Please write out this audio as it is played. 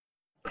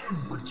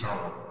Every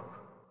town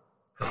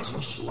has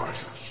a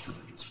slasher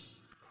street.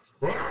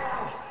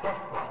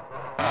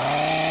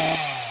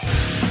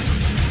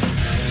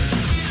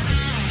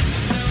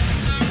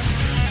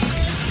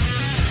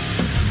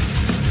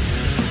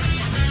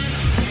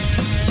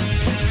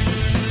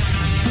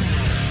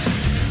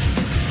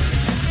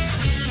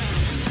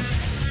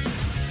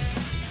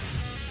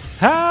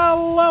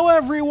 Hello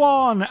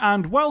everyone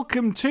and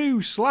welcome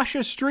to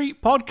Slasher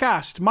Street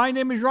Podcast. My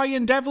name is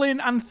Ryan Devlin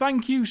and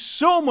thank you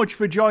so much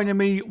for joining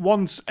me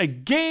once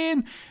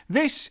again.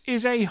 This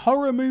is a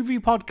horror movie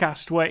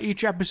podcast where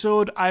each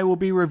episode I will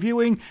be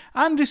reviewing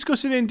and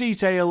discussing in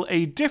detail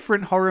a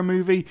different horror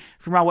movie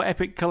from our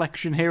epic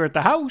collection here at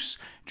the house.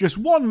 Just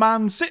one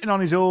man sitting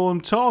on his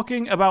own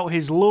talking about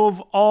his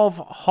love of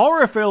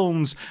horror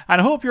films.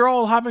 And I hope you're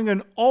all having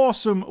an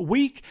awesome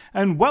week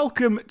and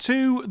welcome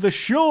to the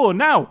show.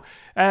 Now,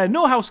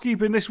 no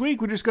housekeeping this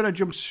week. We're just going to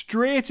jump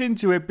straight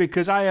into it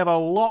because I have a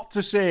lot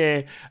to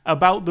say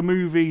about the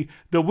movie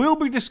that we'll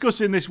be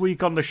discussing this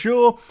week on the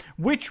show,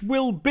 which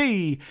will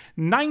be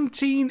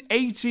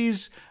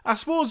 1980s, I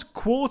suppose,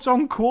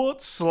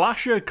 quote-unquote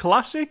slasher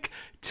classic,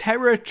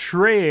 Terror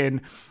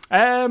Train.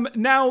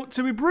 Now,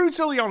 to be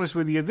brutally honest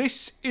with you,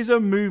 this is a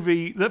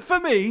movie that, for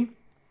me,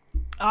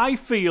 I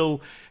feel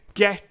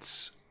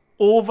gets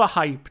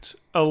overhyped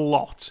a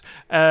lot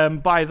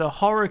by the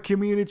horror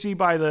community,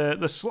 by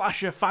the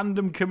slasher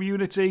fandom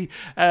community.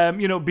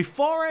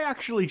 Before I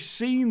actually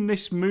seen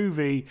this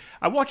movie,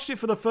 I watched it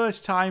for the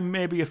first time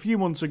maybe a few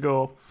months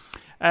ago.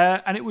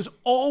 And it was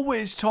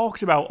always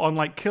talked about on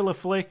like Killer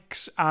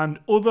Flicks and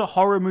other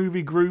horror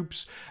movie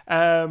groups.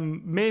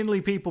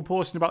 Mainly people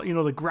posting about,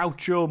 the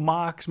Groucho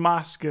Marx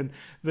mask and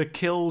the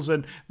kills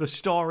and the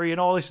story and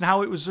all this and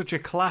how it was such a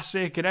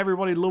classic and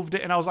everybody loved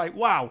it. And I was like,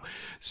 wow.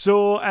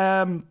 So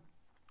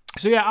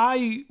yeah,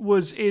 I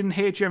was in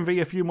HMV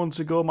a few months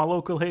ago, my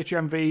local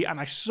HMV, and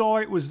I saw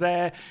it was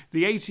there,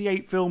 the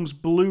 88 Films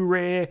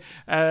Blu-ray,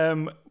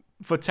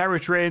 for Terror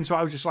Train, so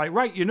I was just like,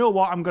 right, you know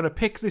what, I'm going to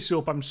pick this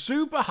up. I'm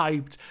super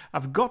hyped.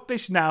 I've got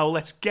this now.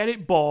 Let's get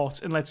it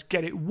bought and let's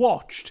get it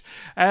watched.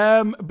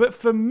 But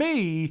for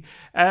me,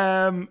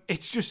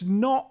 it's just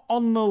not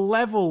on the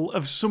level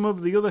of some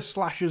of the other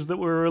slashers that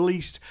were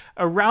released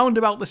around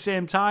about the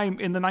same time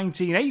in the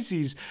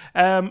 1980s.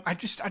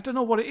 I don't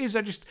know what it is.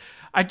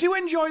 I do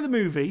enjoy the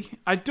movie.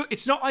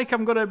 It's not like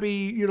I'm going to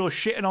be,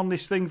 shitting on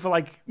this thing for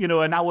like,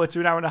 an hour to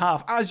an hour and a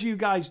half. As you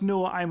guys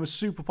know, I'm a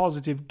super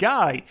positive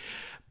guy.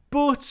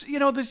 But,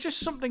 there's just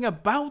something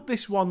about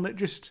this one that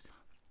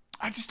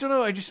I just don't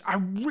know. I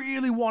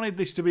really wanted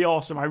this to be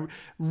awesome. I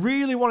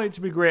really wanted it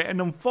to be great. And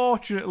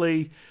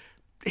unfortunately,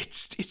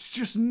 it's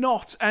just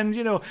not. And,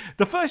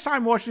 the first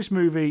time I watched this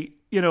movie,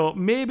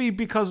 maybe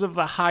because of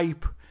the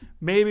hype,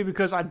 maybe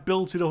because I'd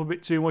built it up a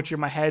bit too much in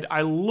my head,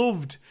 I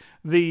loved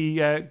the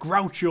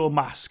Groucho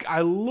mask.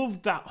 I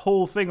loved that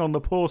whole thing on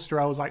the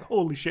poster. I was like,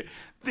 holy shit,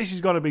 this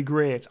is going to be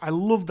great. I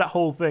loved that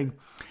whole thing.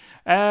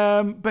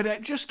 But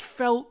it just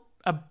felt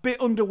a bit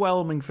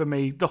underwhelming for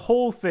me, the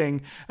whole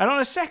thing. And on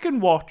a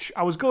second watch,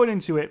 I was going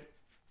into it,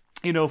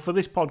 for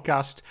this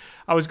podcast,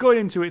 I was going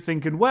into it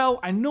thinking, well,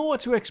 I know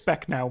what to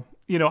expect now.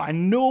 I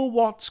know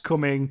what's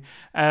coming.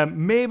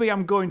 Maybe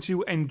I'm going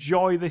to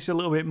enjoy this a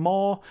little bit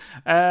more.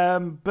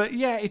 But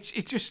yeah,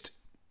 it just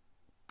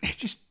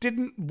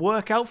didn't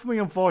work out for me,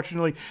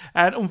 unfortunately.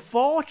 And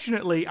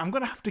unfortunately, I'm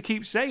going to have to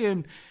keep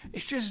saying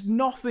it's just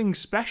nothing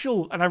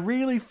special. And I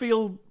really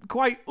feel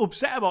quite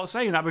upset about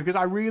saying that because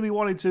I really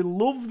wanted to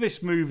love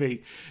this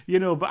movie,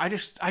 but I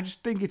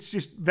just think it's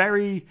just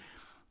very,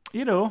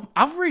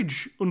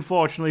 average,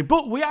 unfortunately.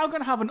 But we are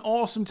going to have an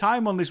awesome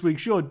time on this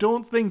week's show.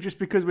 Don't think just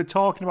because we're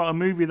talking about a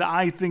movie that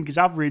I think is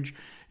average,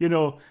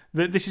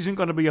 that this isn't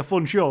going to be a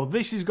fun show.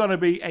 This is going to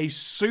be a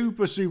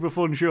super, super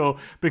fun show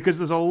because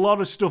there's a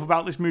lot of stuff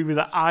about this movie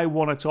that I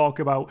want to talk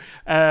about,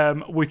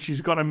 which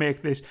is going to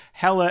make this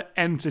hella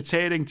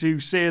entertaining to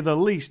say the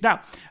least.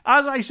 Now,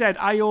 as I said,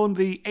 I own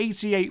the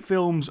 88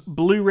 Films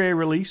Blu-ray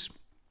release,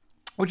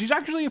 which is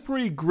actually a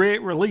pretty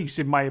great release,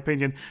 in my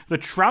opinion. The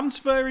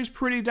transfer is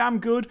pretty damn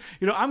good.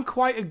 I'm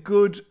quite a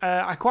good...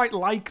 I quite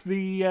like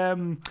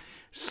the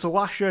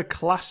slasher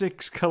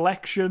classics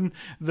collection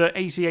that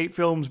 88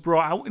 Films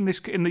brought out in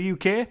the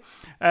UK.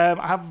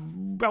 I have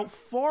about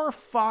 4 or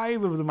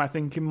 5 of them, I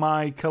think, in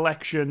my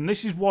collection.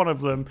 This is one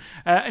of them.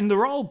 And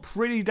they're all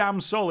pretty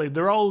damn solid.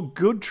 They're all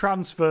good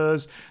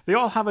transfers. They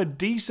all have a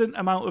decent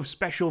amount of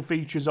special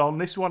features on.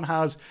 This one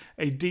has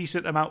a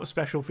decent amount of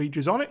special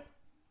features on it.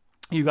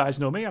 You guys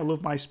know me, I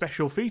love my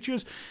special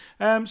features.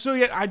 So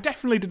yeah, I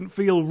definitely didn't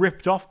feel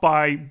ripped off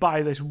by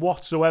this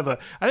whatsoever.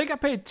 I think I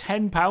paid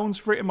 £10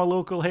 for it in my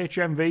local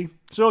HMV.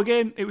 So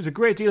again, it was a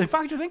great deal. In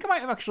fact, I think I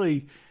might have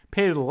actually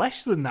paid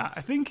less than that.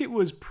 I think it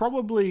was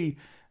probably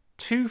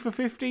 2 for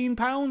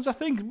 £15. I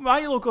think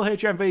my local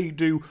HMV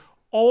do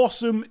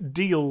awesome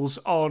deals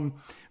on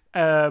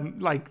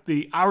like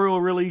the Arrow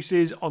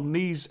releases, on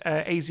these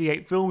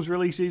 88 Films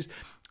releases.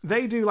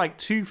 they do like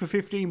 2 for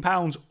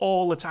 £15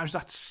 all the time. So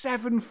that's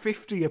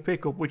 $7.50 a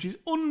pickup, which is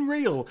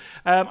unreal.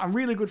 I'm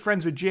really good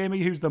friends with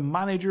Jamie, who's the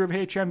manager of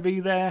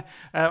HMV there.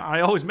 I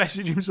always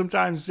message him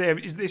sometimes and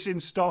say, is this in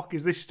stock?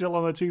 Is this still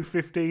on a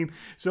 2.15?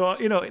 So,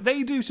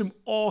 they do some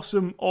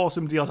awesome,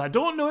 awesome deals. I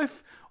don't know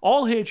if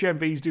all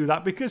HMVs do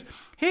that, because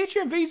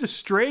HMV is a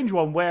strange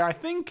one where I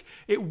think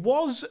it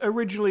was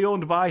originally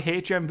owned by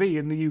HMV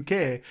in the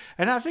UK,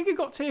 and I think it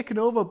got taken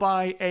over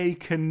by a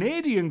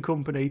Canadian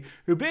company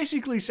who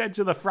basically said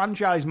to the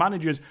franchise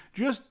managers,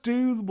 just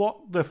do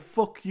what the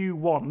fuck you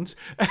want.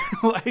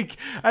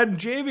 And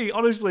Jamie,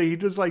 honestly, he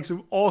does like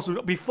some awesome,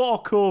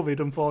 before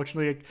COVID,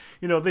 unfortunately,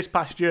 this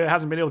past year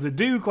hasn't been able to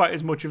do quite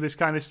as much of this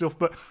kind of stuff,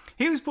 but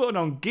he was putting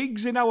on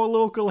gigs in our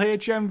local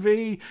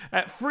HMV,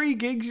 free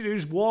gigs, you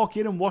just walk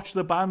in and watch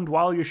the band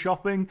while you're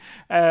shopping.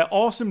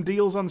 Awesome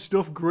deals on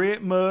stuff,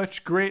 great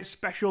merch, great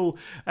special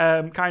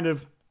kind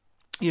of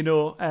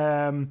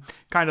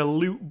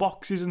loot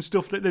boxes and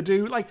stuff that they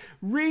do. Like,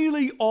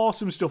 really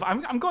awesome stuff.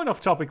 I'm going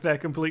off topic there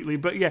completely,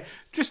 but yeah,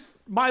 just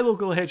my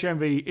local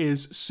HMV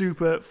is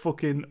super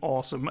fucking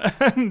awesome.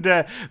 And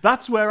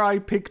that's where I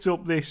picked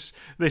up this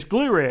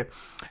Blu-ray.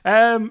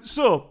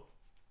 So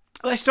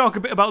let's talk a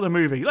bit about the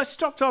movie. Let's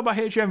stop talking about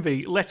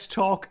HMV. Let's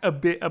talk a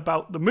bit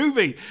about the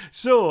movie.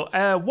 So,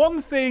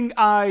 one thing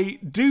I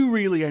do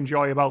really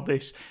enjoy about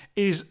this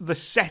is the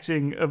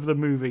setting of the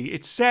movie.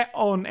 It's set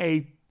on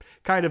a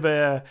kind of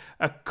a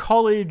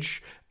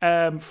college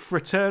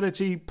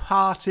fraternity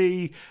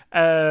party.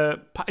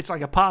 It's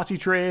like a party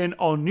train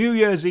on New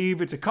Year's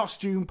Eve. It's a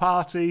costume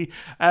party.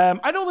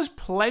 I know there's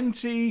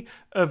plenty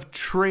of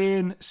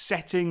train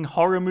setting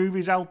horror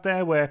movies out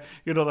there where,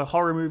 the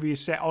horror movie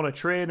is set on a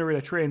train or in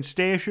a train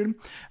station.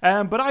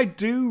 But I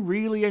do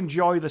really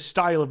enjoy the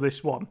style of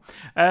this one.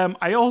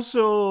 I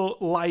also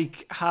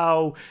like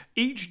how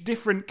each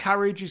different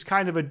carriage is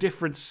kind of a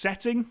different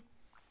setting.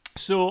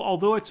 So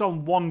although it's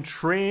on one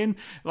train,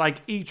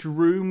 like each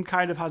room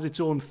kind of has its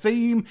own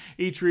theme,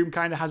 each room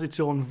kind of has its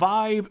own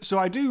vibe. So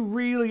I do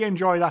really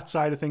enjoy that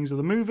side of things of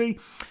the movie.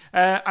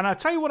 And I'll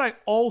tell you what I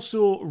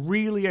also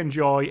really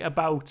enjoy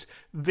about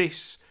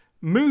this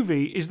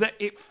movie is that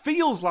it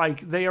feels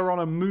like they are on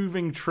a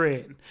moving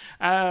train.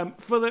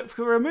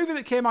 For a movie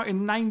that came out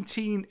in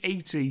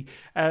 1980,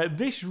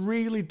 this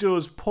really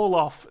does pull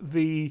off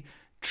the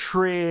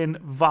train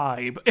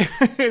vibe,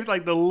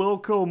 like the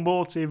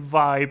locomotive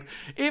vibe,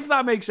 if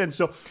that makes sense.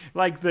 So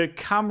like the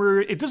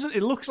camera,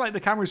 it looks like the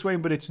camera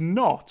swaying, but it's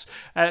not.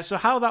 So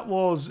how that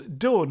was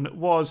done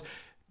was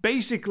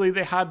basically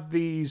they had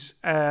these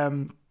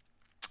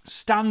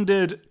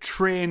standard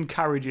train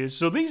carriages.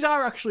 So these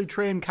are actually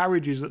train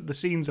carriages that the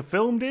scenes are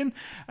filmed in.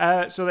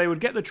 So they would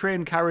get the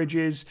train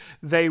carriages,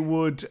 they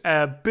would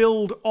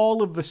build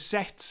all of the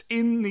sets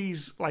in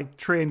these like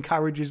train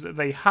carriages that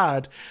they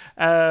had.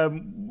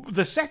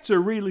 The sets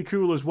are really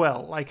cool as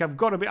well. Like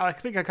I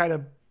think I kind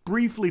of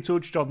briefly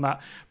touched on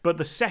that, but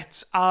the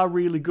sets are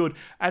really good,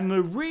 and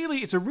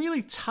it's a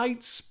really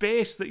tight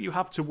space that you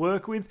have to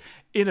work with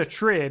in a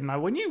train. Now,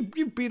 when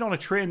you've been on a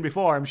train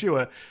before, I'm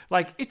sure,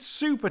 like, it's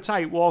super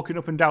tight walking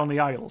up and down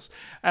the aisles.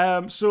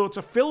 So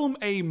to film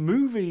a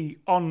movie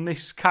on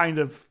this kind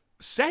of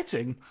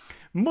setting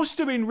must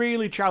have been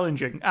really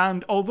challenging,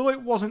 and although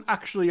it wasn't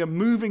actually a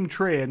moving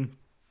train,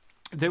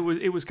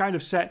 it was kind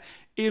of set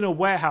in a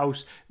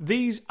warehouse.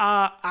 These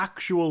are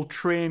actual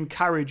train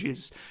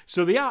carriages.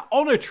 So they are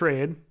on a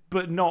train,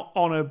 but not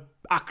on a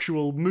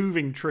actual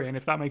moving train,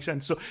 if that makes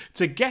sense. So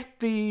to get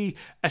the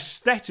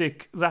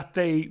aesthetic that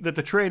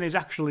the train is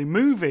actually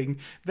moving,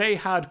 they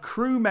had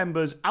crew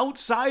members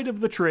outside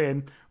of the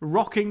train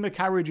rocking the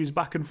carriages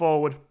back and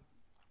forward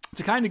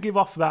to kind of give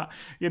off that,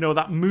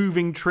 that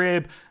moving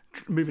train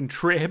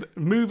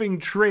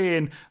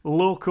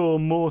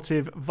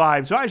locomotive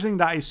vibe. So I just think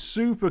that is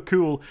super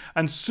cool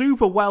and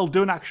super well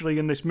done actually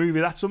in this movie.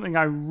 That's something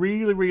I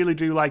really, really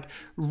do like.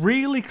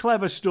 Really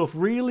clever stuff,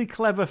 really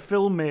clever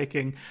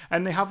filmmaking,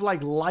 and they have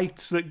like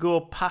lights that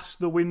go past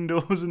the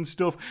windows and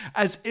stuff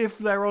as if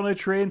they're on a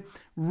train.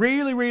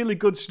 Really, really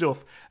good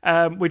stuff,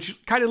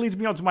 which kind of leads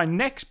me on to my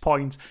next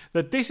point,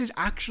 that this is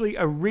actually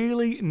a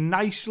really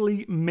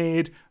nicely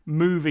made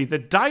movie. The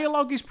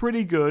dialogue is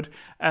pretty good,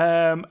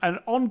 and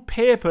on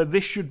paper,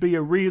 this should be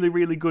a really,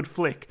 really good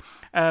flick.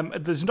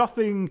 There's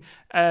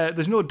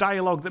no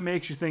dialogue that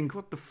makes you think,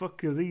 what the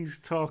fuck are these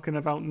talking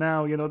about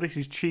now? This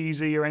is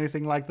cheesy or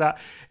anything like that.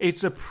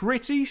 It's a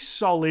pretty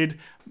solid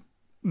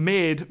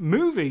made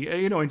movie,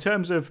 in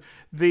terms of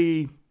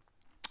the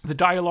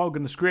dialogue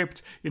and the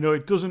script.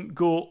 It doesn't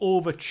go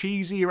over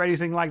cheesy or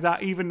anything like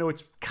that, even though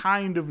it's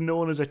kind of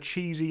known as a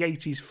cheesy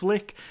 80s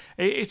flick.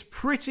 It's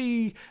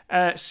pretty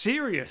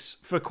serious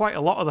for quite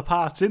a lot of the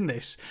parts in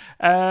this.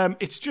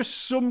 It's just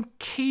some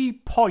key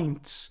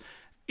points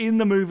in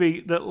the movie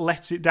that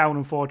lets it down,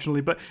 unfortunately.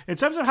 But in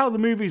terms of how the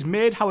movie's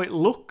made, how it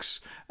looks,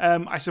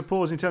 I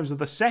suppose in terms of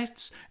the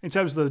sets, in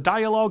terms of the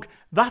dialogue,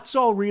 that's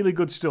all really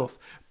good stuff.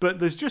 But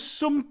there's just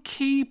some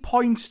key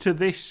points to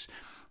this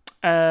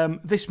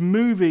this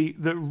movie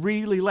that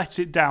really lets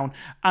it down.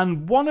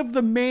 And one of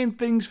the main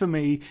things for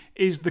me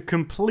is the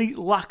complete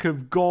lack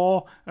of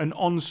gore and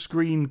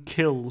on-screen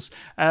kills.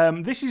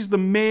 This is the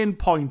main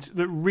point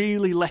that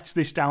really lets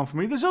this down for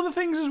me. There's other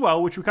things as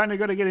well, which we kind of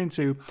got to get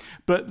into.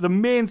 But the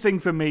main thing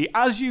for me,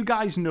 as you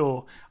guys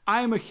know,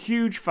 I am a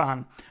huge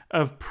fan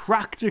of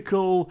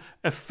practical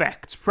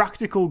effects,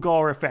 practical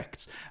gore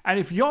effects. And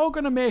if you're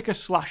going to make a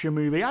slasher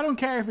movie, I don't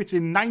care if it's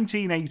in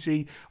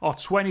 1980 or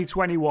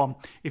 2021,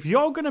 if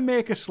you're going to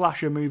make a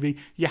slasher movie,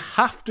 you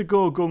have to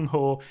go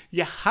gung-ho.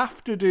 You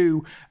have to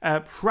do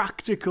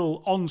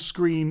practical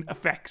on-screen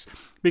effects,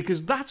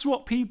 because that's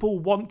what people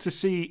want to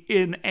see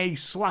in a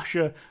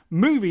slasher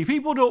movie.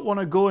 People don't want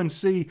to go and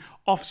see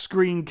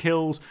off-screen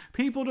kills.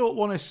 People don't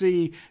want to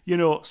see,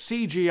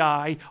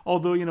 CGI,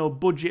 although,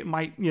 budget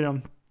might,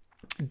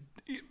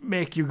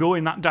 make you go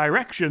in that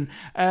direction.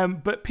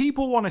 But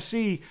people want to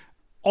see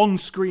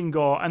on-screen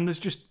gore, and there's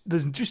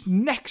just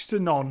next to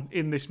none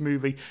in this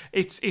movie.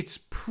 It's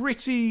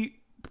pretty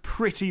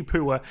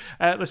poor.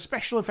 The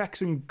special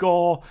effects and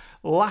gore,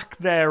 lack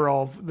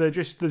thereof,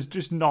 there's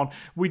just none.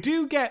 We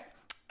do get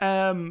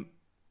the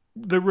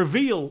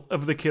reveal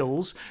of the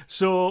kills.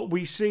 So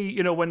we see,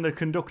 when the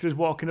conductor's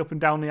walking up and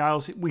down the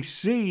aisles, we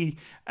see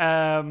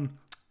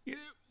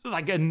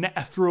like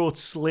a throat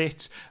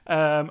slit,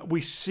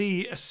 we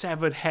see a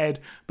severed head,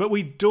 but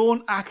we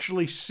don't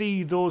actually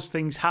see those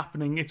things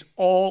happening. It's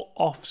all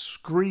off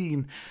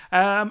screen.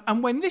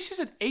 And when this is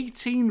an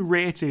 18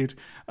 rated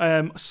 /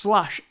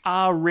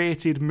 R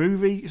rated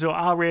movie, so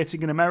R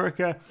rating in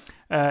America,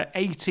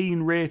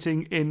 18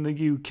 rating in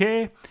the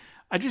UK,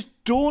 I just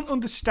don't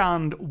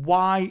understand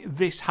why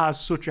this has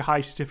such a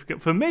high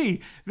certificate. For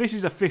me, this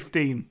is a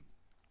 15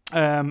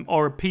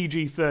 or a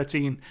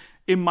PG-13.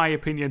 In my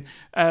opinion,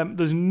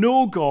 there's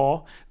no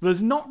gore.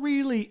 There's not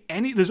really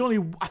any. There's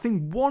only, I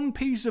think, one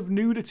piece of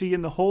nudity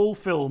in the whole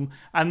film,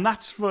 and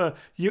that's for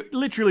you.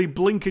 Literally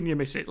blink and you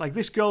miss it. Like,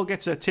 this girl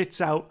gets her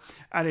tits out,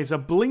 and it's a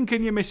blink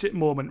and you miss it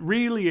moment.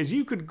 Really is.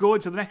 You could go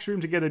into the next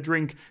room to get a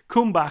drink,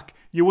 come back,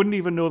 you wouldn't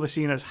even know the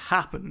scene has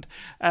happened.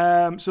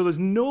 So there's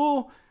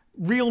no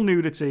real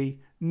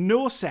nudity,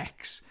 no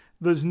sex.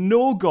 There's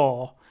no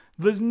gore.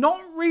 There's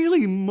not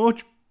really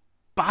much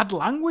bad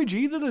language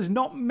either. There's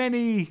not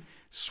many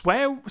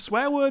swear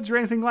words or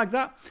anything like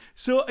that.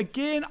 So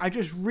again, I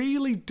just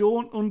really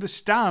don't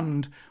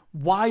understand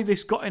why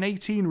this got an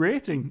 18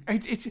 rating.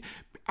 It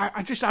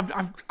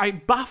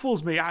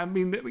baffles me. I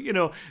mean,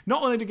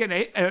 not only to get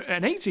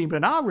an 18 but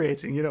an R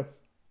rating.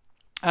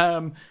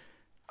 I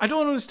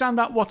don't understand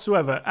that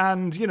whatsoever.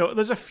 And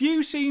there's a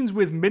few scenes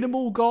with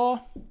minimal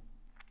gore,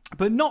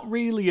 but not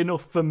really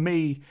enough for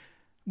me.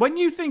 When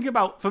you think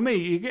about, for me,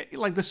 you get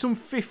like there's some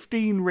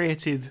 15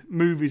 rated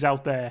movies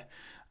out there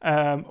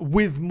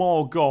with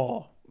more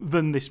gore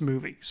than this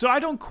movie. So I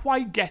don't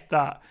quite get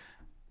that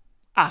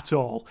at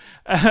all.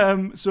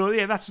 So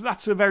yeah,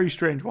 that's a very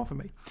strange one for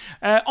me.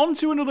 On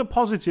to another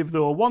positive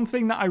though. One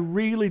thing that I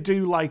really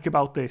do like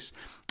about this,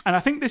 and I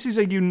think this is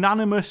a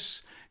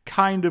unanimous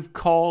kind of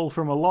call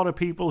from a lot of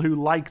people who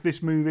like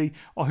this movie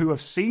or who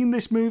have seen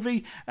this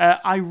movie.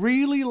 I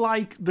really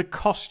like the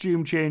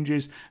costume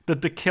changes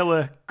that the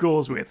killer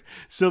goes with.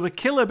 So the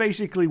killer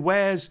basically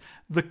wears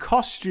the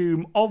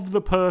costume of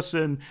the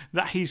person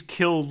that he's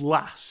killed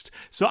last.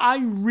 So I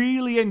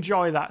really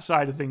enjoy that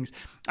side of things.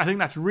 I think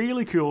that's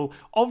really cool.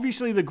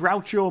 Obviously, the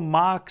Groucho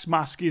Marx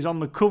mask is on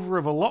the cover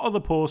of a lot of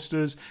the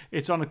posters.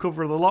 It's on the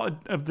cover of a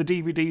lot of the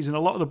DVDs and a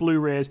lot of the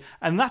Blu-rays.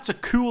 And that's a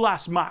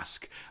cool-ass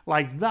mask.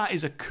 Like, that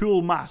is a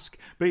cool mask.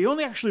 But he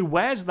only actually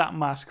wears that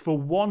mask for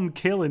one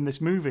kill in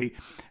this movie.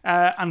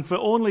 And for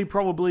only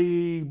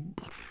probably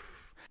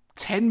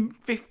 10,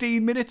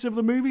 15 minutes of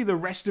the movie. The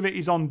rest of it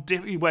is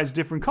he wears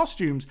different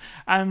costumes.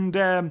 And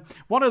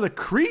one of the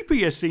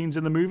creepier scenes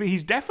in the movie,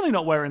 he's definitely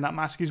not wearing that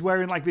mask. He's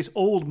wearing like this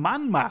old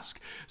man mask.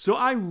 So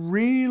I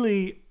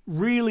really,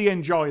 really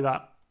enjoy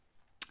that.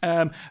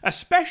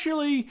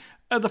 Especially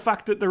the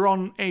fact that they're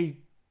on a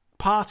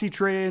party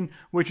train,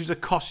 which is a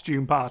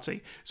costume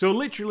party. So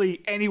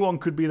literally anyone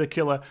could be the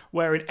killer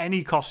wearing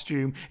any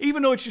costume,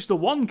 even though it's just the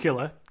one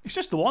killer. It's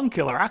just the one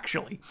killer,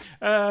 actually.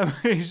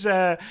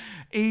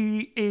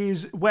 He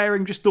is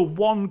wearing just the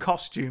one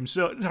costume.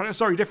 So,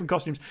 sorry, different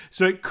costumes.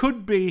 So it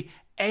could be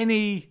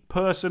any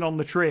person on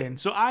the train.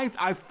 So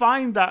I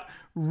find that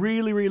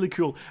really, really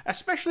cool.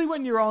 Especially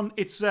when you're on,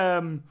 it's,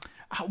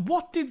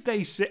 what did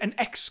they say? An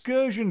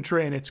excursion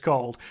train, it's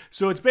called.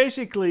 So it's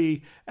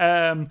basically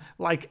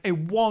like a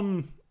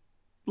one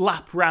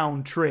lap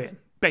round train.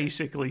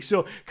 Basically.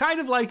 So kind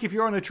of like if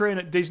you're on a train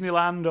at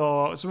Disneyland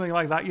or something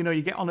like that,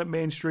 you get on at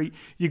Main Street,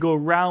 you go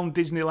round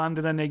Disneyland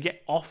and then they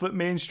get off at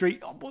Main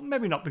Street. Well,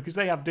 maybe not, because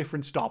they have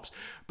different stops.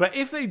 But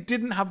if they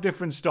didn't have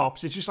different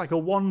stops, it's just like a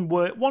one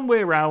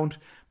way round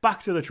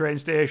back to the train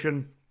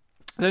station.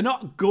 They're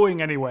not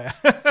going anywhere.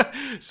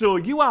 So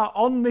you are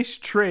on this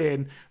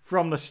train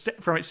from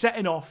it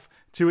setting off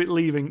to it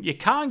leaving. You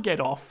can't get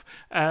off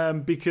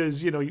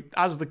because,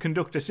 as the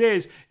conductor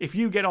says, if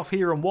you get off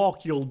here and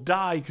walk, you'll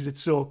die because it's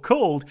so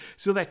cold.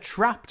 So they're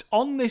trapped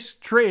on this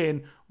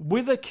train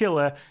with a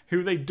killer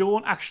who they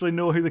don't actually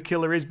know who the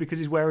killer is because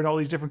he's wearing all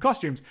these different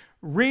costumes.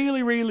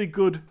 Really, really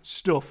good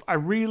stuff. I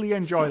really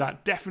enjoy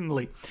that,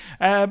 definitely.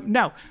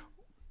 Now,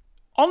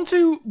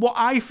 onto what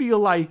I feel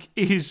like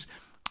is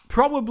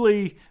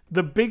probably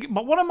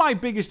one of my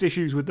biggest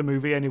issues with the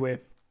movie anyway,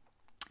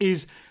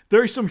 is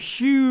there are some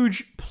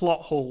huge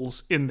plot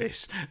holes in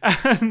this.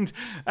 And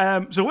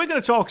so we're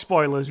going to talk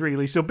spoilers,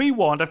 really. So be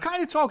warned. I've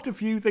kind of talked a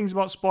few things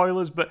about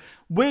spoilers, but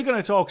we're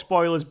going to talk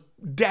spoilers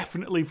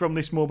definitely from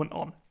this moment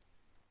on.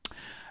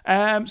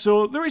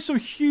 So there is some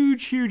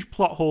huge, huge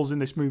plot holes in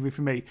this movie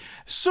for me,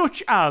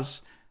 such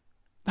as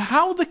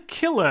how the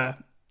killer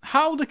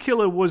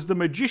was the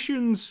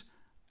magician's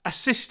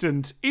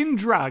assistant in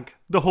drag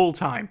the whole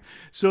time.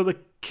 So the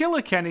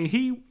killer, Kenny,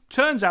 he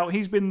turns out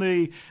he's been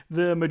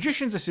the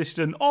magician's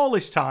assistant all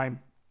this time.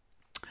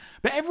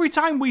 But every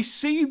time we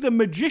see the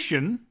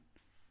magician,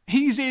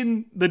 he's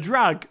in the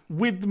drag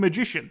with the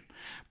magician.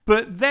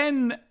 But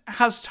then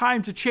has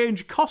time to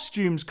change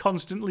costumes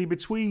constantly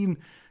between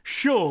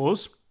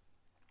shows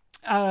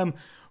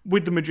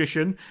with the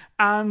magician.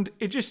 And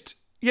it just,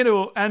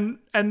 and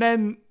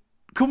then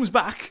comes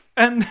back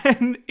and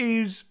then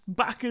is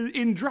back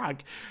in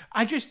drag.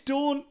 I just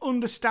don't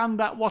understand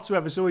that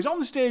whatsoever. So he's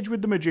on stage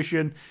with the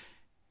magician.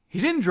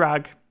 He's in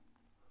drag.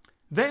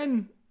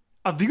 Then,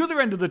 at the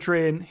other end of the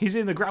train, he's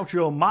in the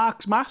Groucho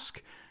Marx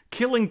mask,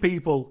 killing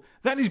people.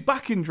 Then he's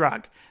back in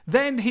drag.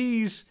 Then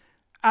he's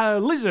a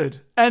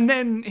lizard. And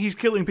then he's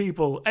killing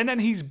people. And then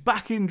he's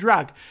back in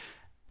drag.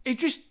 It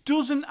just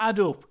doesn't add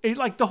up.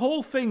 The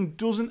whole thing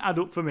doesn't add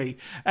up for me.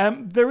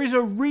 There is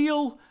a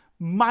real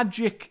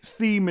magic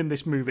theme in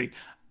this movie.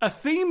 A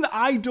theme that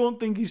I don't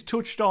think is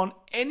touched on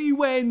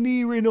anywhere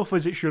near enough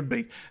as it should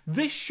be.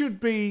 This should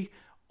be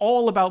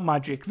all about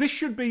magic. This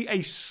should be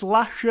a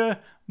slasher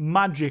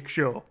magic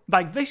show.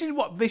 This is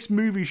what this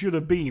movie should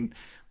have been.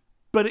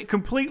 But it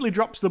completely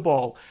drops the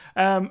ball.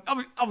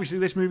 Obviously,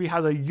 this movie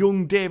has a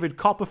young David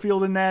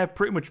Copperfield in there,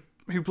 pretty much,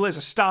 who plays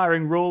a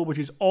starring role, which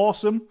is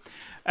awesome.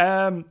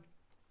 And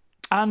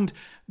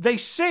they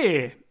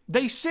say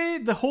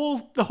the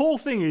whole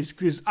thing is,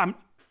 because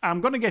I'm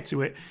going to get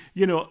to it.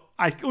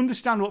 I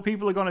understand what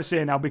people are going to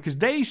say now, because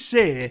they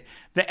say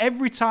that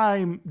every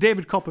time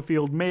David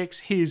Copperfield makes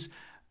his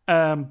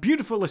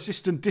beautiful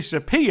assistant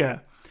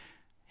disappear,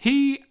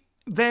 he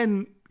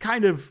then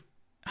kind of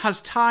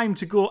has time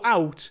to go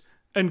out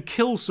and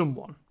kill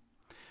someone.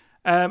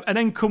 And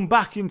then come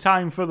back in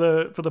time for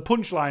the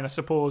punchline, I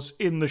suppose,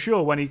 in the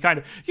show, when he kind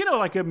of,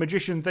 like a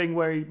magician thing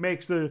where he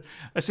makes the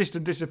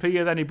assistant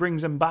disappear, then he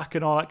brings him back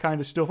and all that kind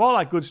of stuff, all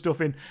that good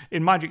stuff in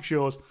magic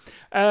shows.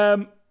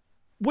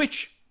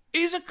 Which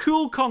is a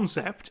cool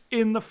concept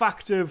in the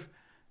fact of,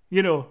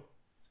 the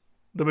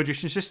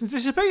magician's assistant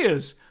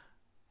disappears.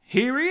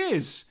 Here he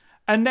is.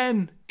 And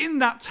then, in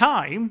that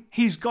time,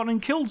 he's gone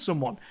and killed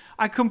someone.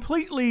 I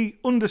completely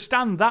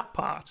understand that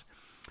part.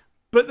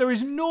 But there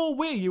is no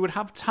way you would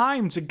have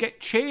time to get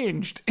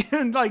changed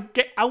and,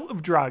 get out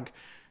of drag,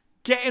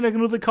 get in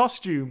another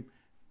costume,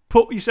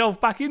 put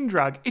yourself back in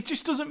drag. It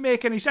just doesn't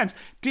make any sense.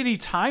 Did he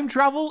time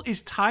travel?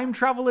 Is time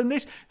travel in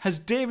this? Has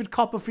David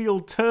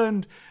Copperfield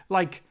turned,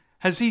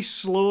 has he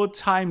slowed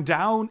time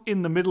down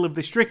in the middle of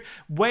this trick?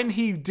 When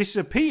he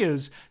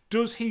disappears,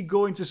 does he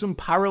go into some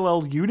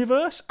parallel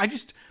universe?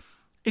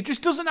 It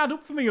just doesn't add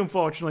up for me,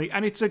 unfortunately.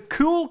 And it's a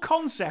cool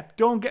concept,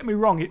 don't get me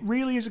wrong. It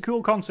really is a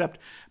cool concept.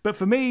 But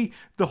for me,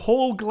 the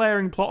whole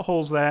glaring plot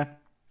holes there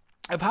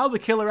of how the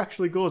killer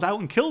actually goes out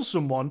and kills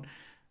someone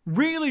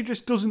really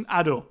just doesn't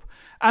add up.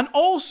 And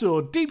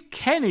also, did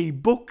Kenny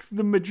book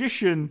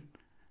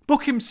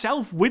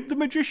himself with the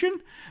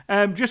magician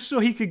just so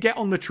he could get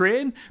on the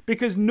train?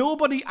 Because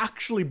nobody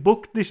actually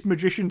booked this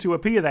magician to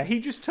appear there.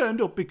 He just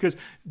turned up because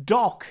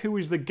Doc, who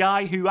is the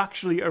guy who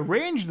actually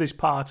arranged this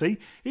party,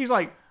 he's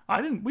like,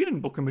 we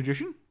didn't book a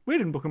magician. We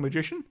didn't book a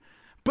magician.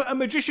 But a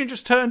magician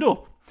just turned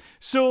up.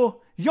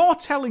 So you're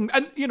telling,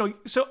 and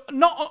so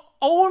not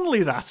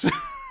only that,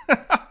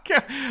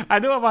 I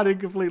know I'm adding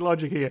complete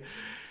logic here.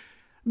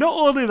 Not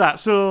only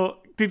that, so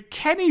did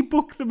Kenny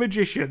book the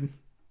magician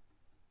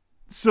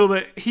so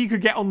that he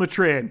could get on the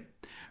train?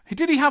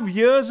 Did he have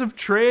years of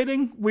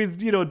training with,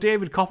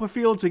 David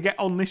Copperfield to get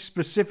on this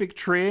specific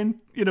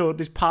train,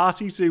 this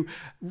party to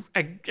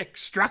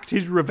extract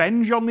his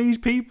revenge on these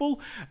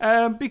people?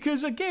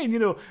 Because again,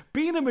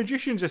 being a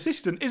magician's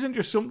assistant isn't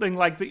just something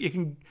like that you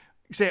can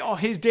say, oh,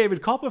 here's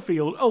David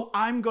Copperfield. Oh,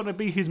 I'm going to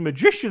be his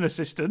magician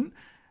assistant.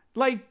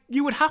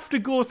 You would have to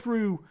go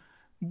through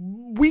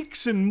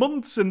weeks and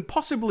months and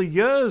possibly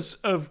years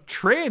of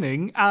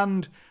training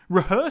and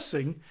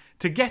rehearsing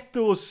to get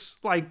those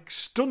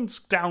stunts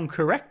down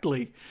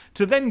correctly,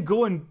 to then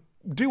go and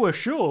do a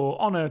show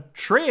on a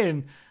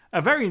train, a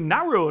very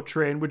narrow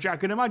train, which I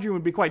can imagine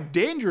would be quite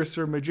dangerous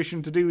for a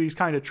magician to do these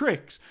kind of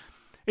tricks.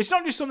 It's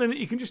not just something that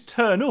you can just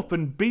turn up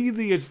and be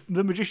the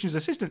magician's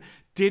assistant.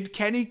 Did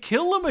Kenny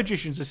kill the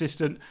magician's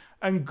assistant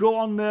and go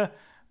on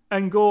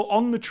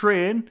the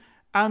train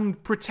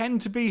and pretend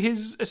to be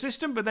his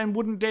assistant? But then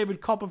wouldn't David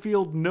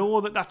Copperfield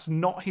know that that's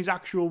not his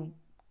actual,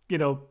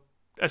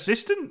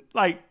 assistant?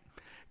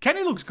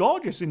 Kenny looks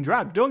gorgeous in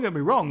drag, don't get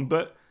me wrong,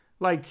 but,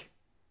 like,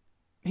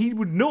 he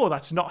would know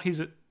that's not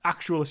his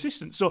actual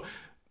assistant. So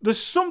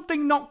there's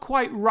something not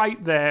quite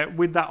right there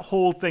with that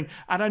whole thing.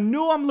 And I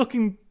know I'm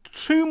looking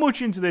too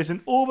much into this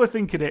and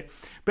overthinking it,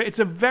 but it's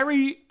a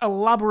very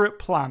elaborate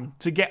plan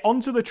to get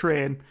onto the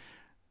train,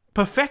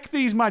 perfect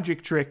these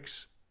magic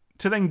tricks,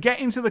 to then get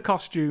into the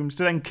costumes,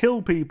 to then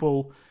kill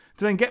people,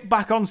 to then get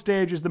back on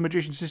stage as the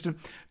magician assistant.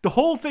 The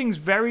whole thing's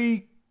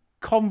very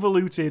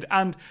convoluted,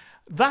 and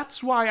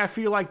that's why I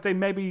feel like they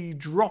maybe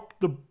dropped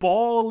the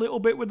ball a little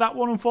bit with that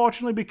one,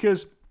 unfortunately,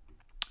 because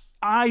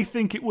I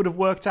think it would have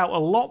worked out a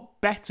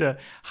lot better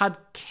had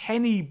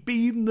Kenny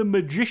been the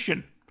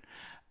magician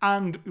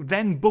and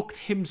then booked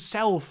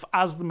himself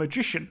as the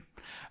magician.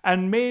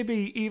 And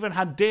maybe even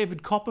had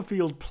David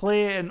Copperfield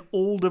play an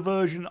older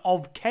version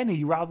of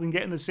Kenny rather than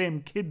getting the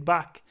same kid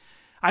back.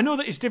 I know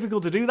that it's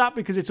difficult to do that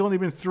because it's only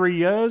been 3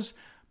 years,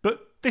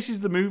 but this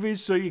is the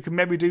movies, so you can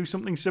maybe do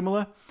something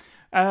similar.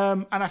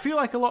 And I feel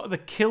like a lot of the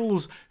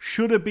kills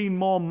should have been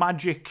more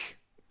magic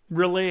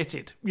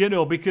related, you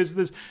know, because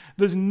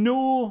there's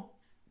no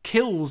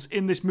kills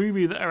in this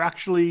movie that are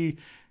actually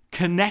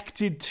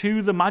connected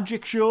to the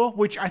magic show,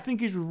 which I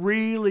think is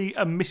really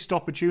a missed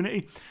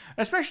opportunity,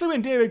 especially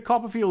when David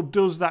Copperfield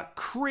does that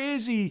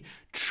crazy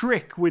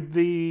trick with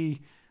the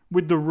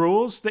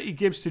rose that he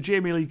gives to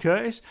Jamie Lee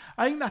Curtis.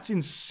 I think that's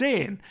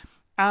insane,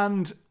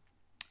 and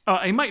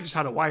he might have just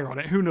had a wire on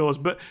it, who knows,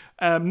 but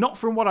not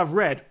from what I've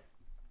read.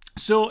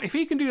 So if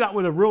he can do that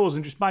with a rose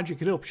and just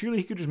magic it up, surely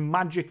he could just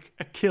magic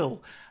a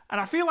kill. And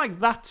I feel like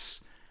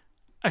that's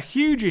a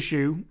huge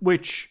issue,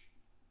 which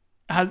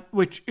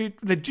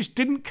they just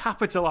didn't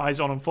capitalise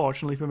on,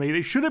 unfortunately, for me.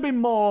 There should have been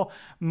more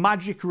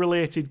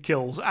magic-related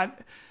kills. I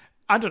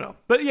don't know.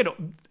 But, you know,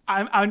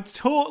 I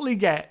totally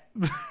get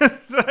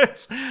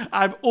that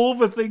I'm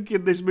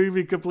overthinking this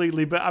movie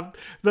completely. But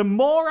the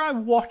more I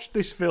watch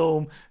this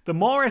film, the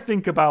more I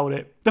think about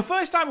it. The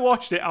first time I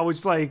watched it, I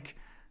was like,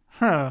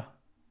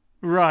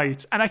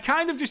 right. And I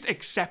kind of just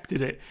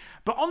accepted it.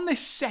 But on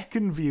this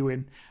second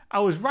viewing, I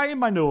was writing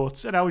my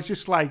notes and I was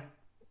just like,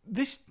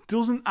 this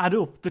doesn't add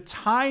up. The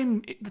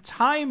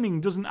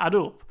timing doesn't add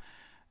up.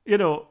 You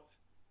know,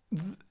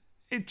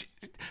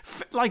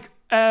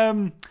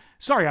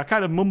 sorry, I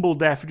kind of mumbled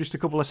there for just a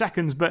couple of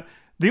seconds, but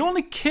the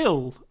only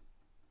kill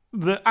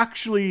that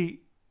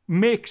actually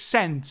makes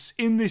sense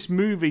in this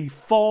movie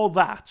for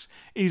that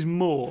is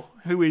Mo,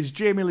 who is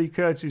Jamie Lee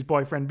Curtis's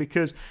boyfriend,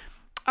 because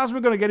as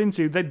we're going to get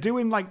into, they're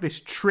doing like this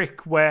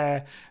trick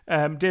where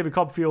David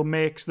Copperfield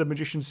makes the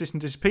magician's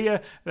assistant disappear,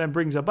 then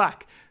brings her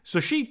back. So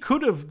she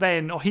could have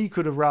then, or he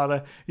could have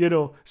rather, you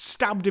know,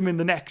 stabbed him in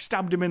the neck,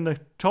 stabbed him in the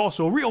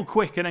torso real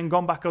quick, and then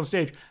gone back on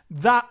stage.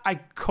 That I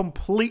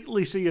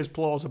completely see as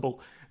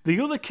plausible. The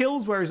other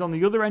kills, where he's on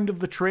the other end of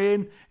the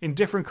train in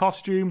different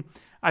costume,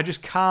 I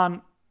just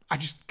can't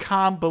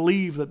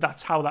believe that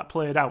that's how that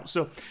played out.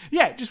 So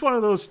yeah, just one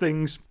of those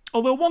things.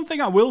 Although one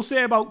thing I will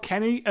say about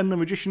Kenny and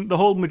the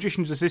whole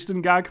magician's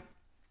assistant gag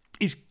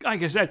is,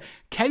 like I said,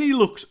 Kenny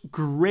looks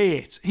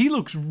great. He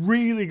looks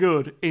really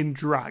good in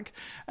drag.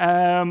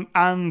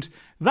 And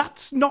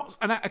that's not,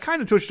 and I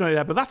kind of touched on it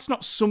there, but that's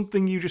not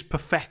something you just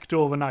perfect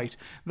overnight.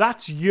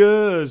 That's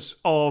years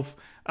of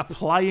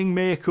applying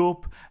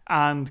makeup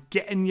and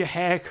getting your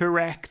hair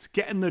correct,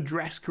 getting the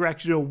dress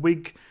correct, you know,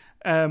 wig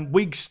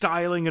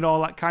styling and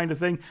all that kind of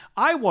thing.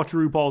 I watch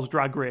RuPaul's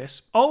Drag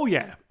Race. Oh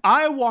yeah,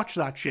 I watch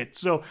that shit.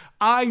 So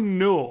I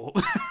know,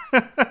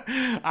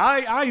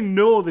 I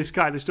know this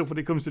kind of stuff when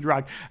it comes to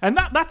drag. And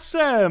that's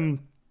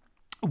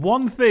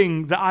one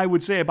thing that I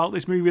would say about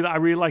this movie that I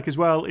really like as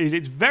well is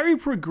it's very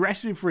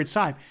progressive for its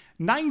time.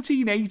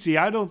 1980,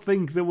 I don't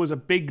think there was a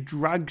big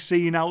drag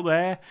scene out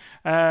there.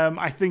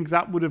 I think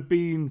that would have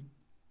been,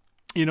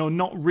 you know,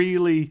 not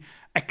really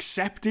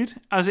accepted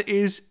as it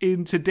is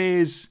in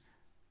today's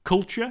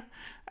culture.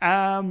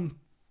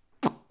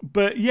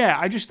 But yeah,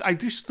 I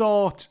just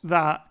thought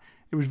that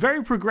it was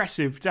very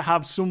progressive to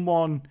have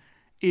someone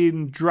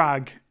in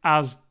drag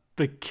as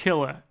the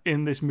killer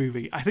in this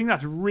movie. I think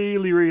that's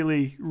really,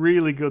 really,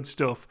 really good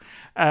stuff.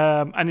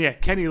 And yeah,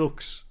 Kenny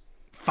looks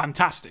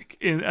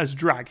fantastic as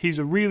drag. He's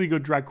a really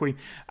good drag queen,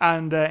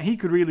 and he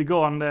could really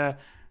go on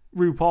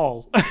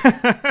RuPaul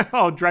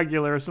or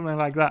Dragula or something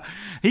like that.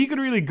 He could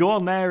really go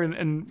on there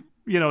and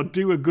you know,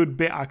 do a good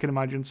bit, I can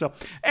imagine. So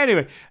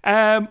anyway,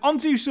 on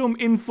to some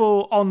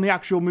info on the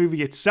actual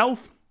movie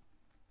itself.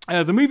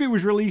 The movie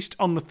was released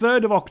on the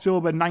 3rd of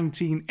October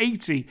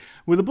 1980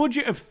 with a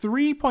budget of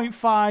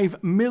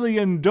 $3.5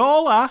 million. Get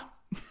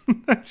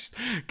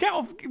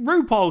off,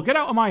 RuPaul, get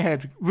out of my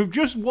head. We've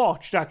just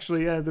watched,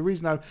 actually, the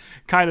reason I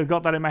kind of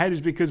got that in my head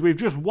is because we've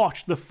just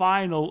watched the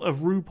final of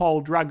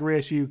RuPaul Drag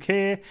Race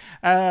UK.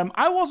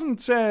 I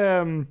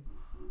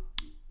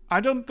I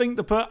don't think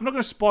I'm not going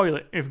to spoil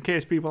it in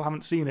case people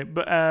haven't seen it,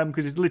 but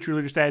because it's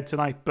literally just aired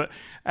tonight. But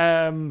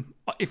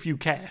if you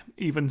care,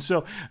 even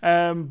so.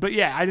 But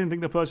yeah, I didn't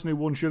think the person who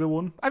won should have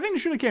won. I think it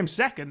should have came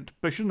second,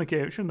 but shouldn't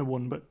have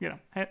won. But you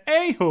know,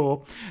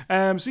 hey-ho.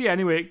 So yeah,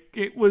 anyway,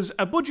 it was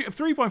a budget of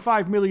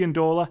 $3.5 million.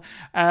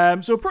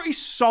 So a pretty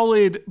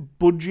solid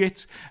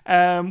budget,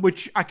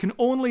 which I can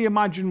only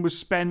imagine was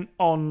spent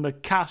on the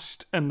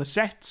cast and the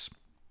sets.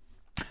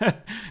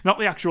 Not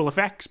the actual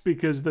effects,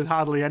 because there's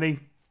hardly any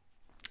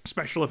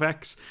special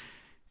effects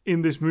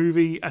in this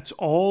movie at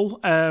all.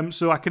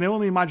 So I can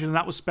only imagine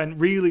that was spent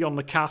really on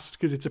the cast,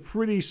 because it's a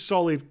pretty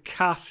solid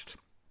cast,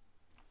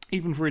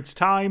 even for its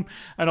time.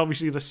 And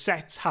obviously the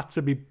sets had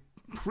to be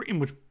pretty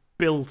much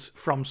built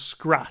from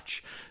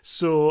scratch.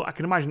 So I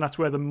can imagine that's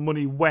where the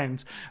money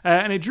went.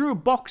 And it drew a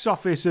box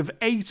office of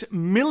 $8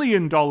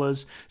 million.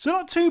 So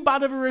not too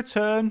bad of a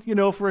return, you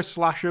know, for a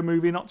slasher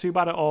movie. Not too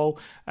bad at all.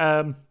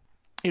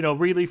 You know,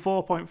 really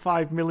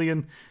 4.5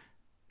 million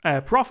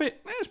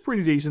profit. It's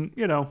pretty decent,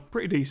 you know,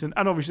 pretty decent.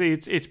 And obviously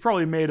it's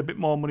probably made a bit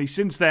more money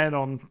since then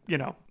on, you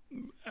know,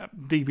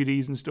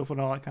 DVDs and stuff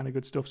and all that kind of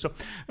good stuff. So,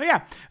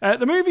 yeah,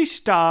 the movie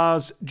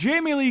stars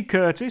Jamie Lee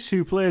Curtis,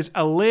 who plays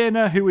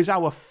Elena, who is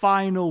our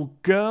final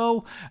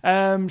girl.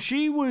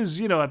 She was,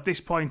 you know, at this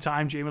point in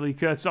time, Jamie Lee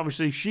Curtis,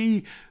 obviously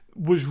she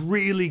was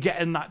really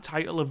getting that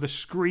title of the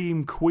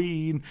Scream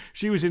Queen.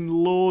 She was in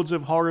loads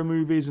of horror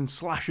movies and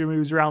slasher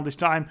movies around this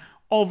time.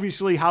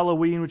 Obviously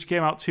Halloween, which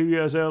came out 2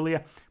 years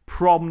earlier,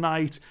 Prom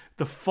Night,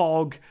 The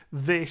Fog,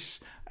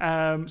 this.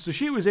 So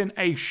she was in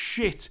a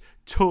shit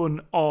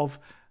ton of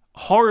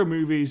horror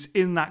movies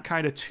in that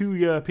kind of 2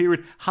 year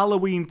period.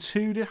 Halloween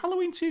 2, did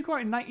Halloween 2 come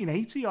out in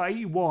 1980 or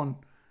 81?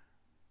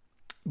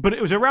 But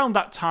it was around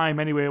that time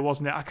anyway,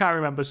 wasn't it? I can't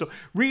remember. So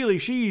really,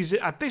 she's,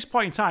 at this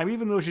point in time,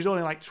 even though she's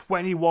only like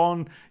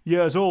 21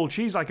 years old,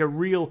 she's like a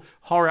real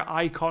horror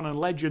icon and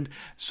legend.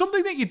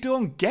 Something that you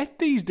don't get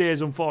these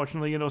days,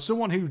 unfortunately. You know,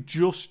 someone who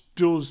just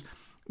does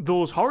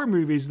those horror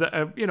movies that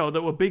are, you know,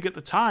 that were big at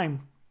the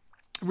time.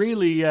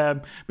 Really,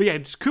 but yeah,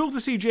 it's cool to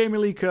see Jamie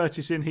Lee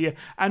Curtis in here,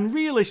 and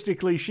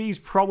realistically, she's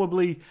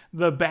probably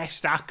the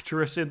best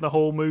actress in the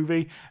whole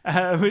movie.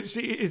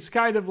 It's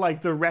kind of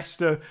like the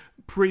rest are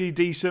pretty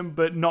decent,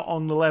 but not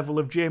on the level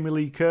of Jamie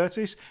Lee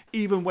Curtis,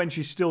 even when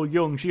she's still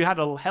young. She had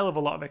a hell of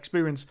a lot of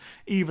experience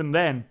even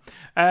then.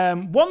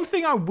 One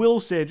thing I will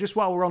say, just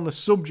while we're on the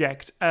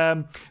subject,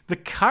 the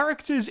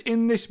characters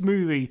in this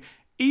movie,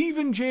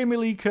 even Jamie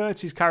Lee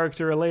Curtis'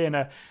 character,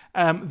 Elena,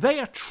 they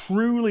are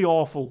truly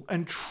awful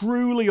and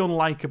truly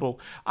unlikable.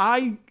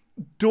 I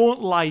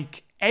don't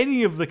like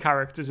any of the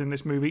characters in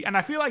this movie, and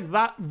I feel like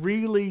that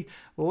really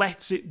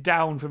lets it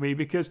down for me,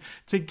 because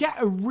to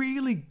get a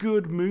really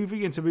good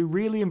movie and to be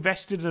really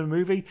invested in a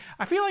movie,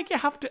 I feel like you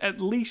have to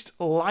at least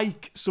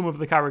like some of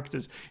the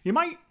characters. You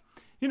might,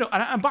 you know,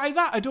 and by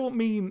that I don't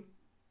mean,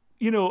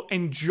 you know,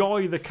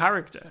 enjoy the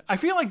character. I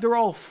feel like they're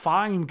all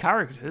fine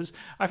characters.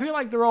 I feel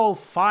like they're all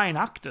fine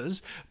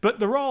actors, but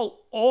they're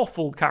all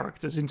awful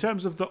characters in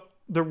terms of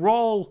they're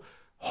all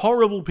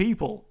horrible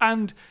people.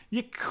 And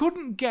you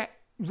couldn't get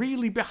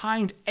really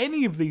behind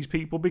any of these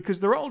people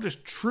because they're all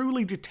just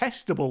truly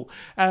detestable.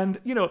 And,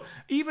 you know,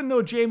 even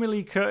though Jamie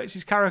Lee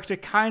Curtis's character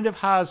kind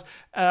of has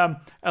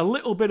a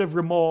little bit of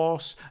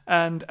remorse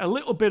and a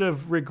little bit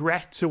of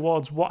regret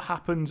towards what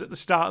happens at the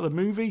start of the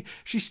movie,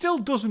 she still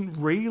doesn't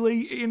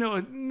really, you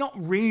know, not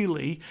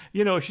really,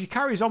 you know, she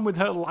carries on with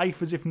her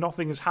life as if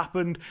nothing has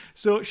happened.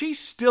 So she's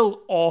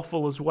still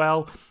awful as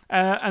well.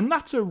 And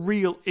that's a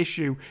real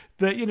issue,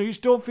 that, you know, you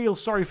just don't feel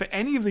sorry for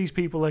any of these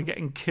people that are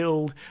getting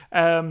killed.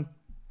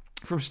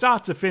 From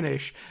start to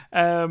finish.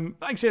 Like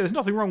I say, there's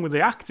nothing wrong with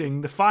the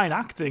acting, the fine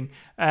acting,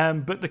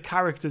 but the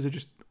characters are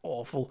just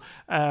awful.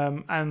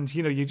 And,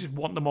 you know, you just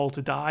want them all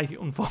to die,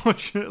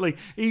 unfortunately.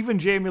 Even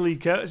Jamie Lee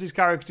Curtis's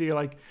character, you're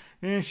like,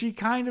 she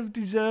kind of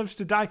deserves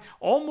to die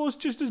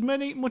almost just as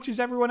much as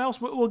everyone else.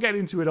 We'll get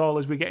into it all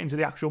as we get into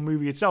the actual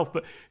movie itself,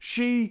 but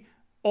she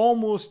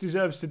almost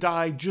deserves to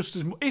die just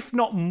as, if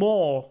not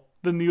more,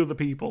 than the other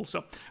people.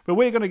 So, but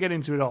we're going to get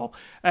into it all.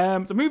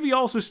 The movie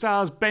also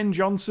stars Ben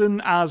Johnson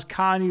as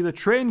Carney the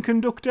train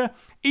conductor,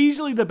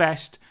 easily the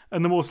best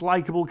and the most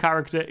likeable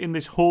character in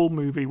this whole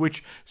movie,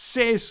 which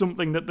says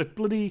something, that the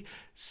bloody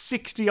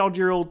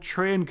 60-odd-year-old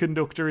train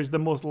conductor is the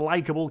most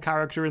likeable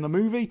character in the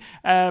movie.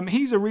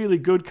 He's a really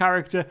good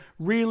character,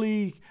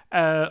 really,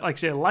 like I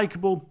say,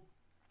 likeable,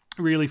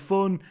 really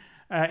fun.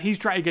 He's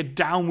trying to get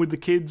down with the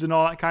kids and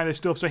all that kind of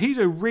stuff. So he's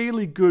a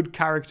really good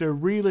character,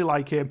 really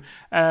like him.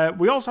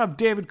 We also have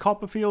David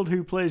Copperfield,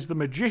 who plays the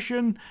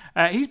magician.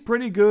 He's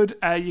pretty good.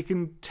 You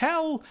can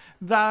tell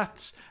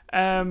that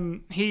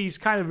he's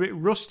kind of a bit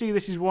rusty.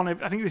 This is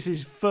I think this is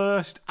his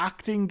first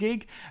acting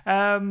gig.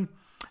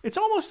 It's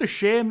almost a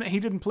shame that he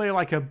didn't play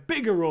like a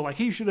bigger role. Like,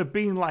 he should have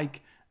been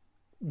like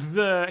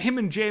him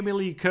and Jamie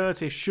Lee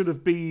Curtis should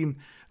have been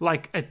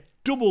like a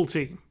double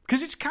team,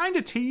 because it's kind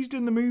of teased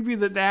in the movie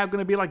that they're going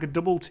to be like a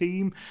double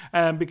team,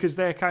 because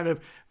they're kind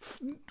of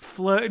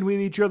flirting with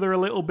each other a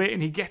little bit,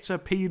 and he gets her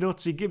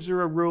peanuts, he gives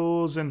her a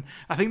rose, and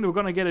I think they were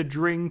going to get a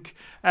drink.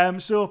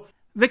 So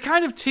they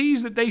kind of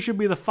tease that they should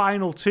be the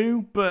final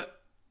two,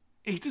 but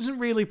he doesn't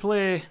really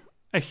play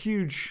a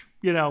huge,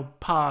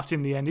 part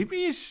in the end.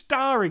 He is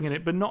starring in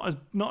it, but not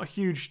a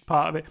huge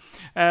part of it.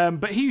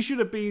 But he should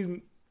have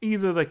been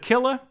either the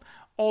killer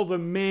or the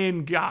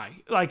main guy.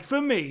 Like,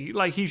 for me,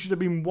 he should have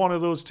been one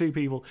of those two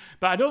people.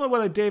 But I don't know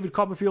whether David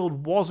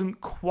Copperfield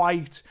wasn't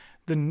quite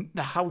the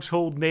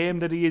household name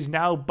that he is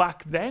now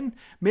back then.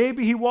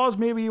 Maybe he was,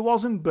 maybe he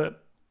wasn't,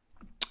 but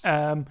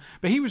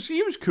he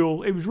was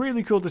cool. It was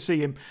really cool to see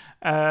him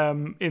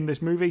in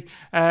this movie.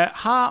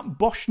 Hart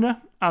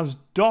Boschner as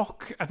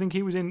Doc. I think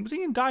was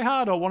he in Die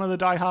Hard or one of the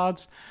Die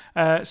Hards?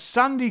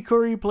 Sandy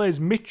Curry plays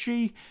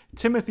Mitchie.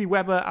 Timothy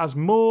Webber as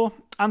Mo.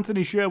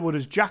 Anthony Sherwood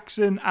as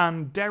Jackson.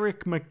 And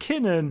Derek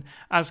McKinnon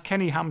as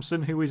Kenny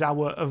Hampson, who is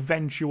our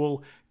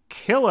eventual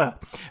killer.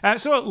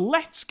 So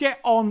let's get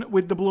on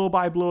with the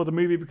blow-by-blow of the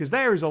movie, because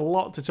there is a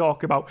lot to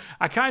talk about.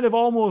 I kind of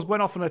almost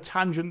went off on a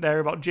tangent there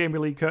about Jamie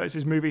Lee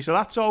Curtis's movie, so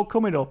that's all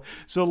coming up.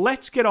 So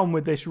let's get on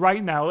with this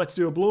right now. Let's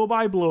do a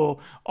blow-by-blow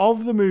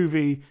of the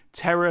movie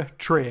Terror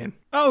Train.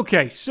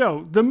 Okay,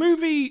 so the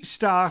movie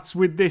starts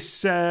with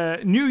this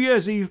New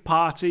Year's Eve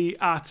party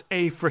at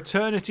a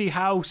fraternity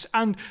house,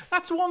 and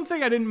that's one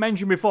thing I didn't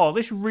mention before.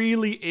 This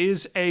really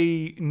is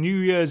a New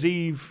Year's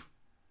Eve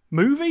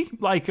movie,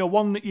 like a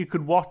one that you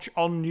could watch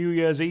on New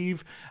Year's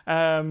Eve.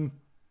 So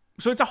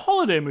it's a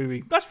holiday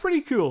movie. That's pretty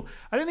cool.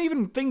 I didn't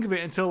even think of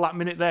it until that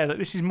minute there, that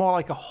this is more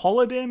like a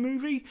holiday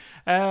movie.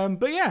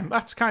 But yeah,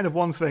 that's kind of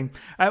one thing.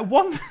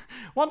 One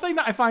thing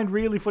that I find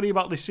really funny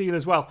about this scene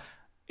as well,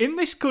 in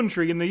this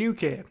country, in the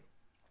UK,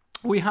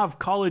 we have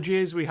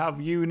colleges, we have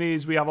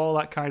unis, we have all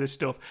that kind of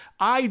stuff.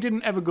 I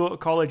didn't ever go to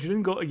college, I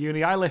didn't go to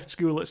uni. I left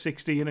school at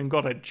 16 and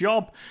got a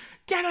job.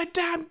 Get a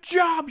damn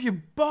job,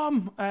 you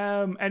bum!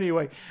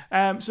 Anyway,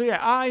 so yeah,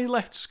 I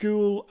left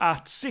school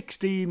at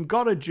 16,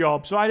 got a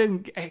job, so I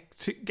didn't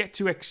get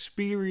to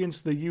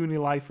experience the uni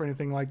life or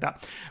anything like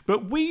that.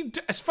 But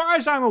as far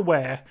as I'm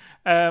aware,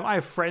 I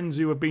have friends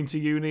who have been to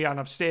uni, and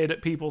I've stayed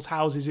at people's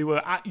houses who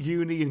were at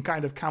uni and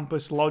kind of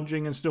campus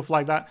lodging and stuff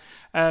like that.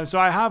 So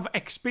I have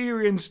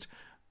experienced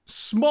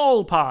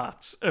small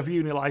parts of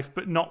uni life,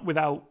 but not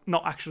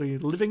actually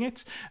living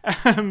it.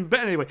 But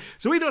anyway,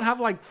 so we don't have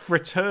like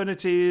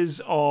fraternities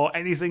or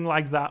anything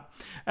like that.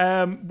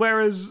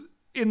 Whereas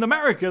in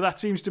America, that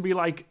seems to be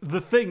like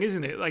the thing,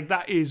 isn't it? Like,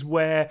 that is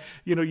where,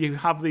 you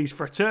have these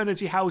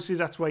fraternity houses.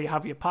 That's where you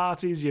have your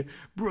parties, your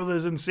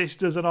brothers and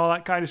sisters and all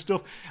that kind of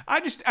stuff.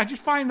 I just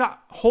find that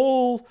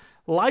whole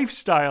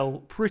lifestyle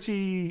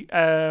pretty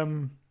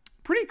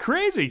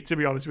crazy, to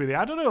be honest with you.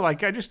 I don't know,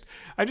 like, I just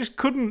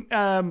couldn't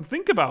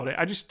think about it.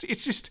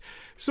 It's just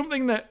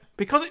something that,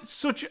 because it's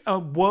such a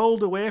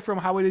world away from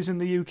how it is in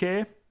the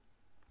UK,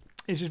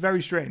 it's just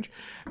very strange.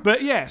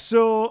 But yeah,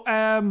 so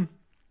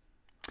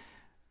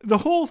the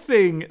whole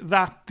thing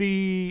that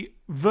the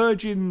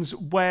virgins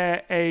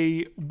wear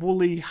a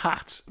woolly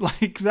hat,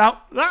 like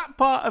that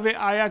part of it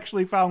I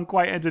actually found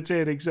quite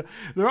entertaining. So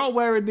they're all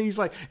wearing these,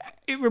 like,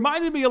 it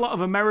reminded me a lot of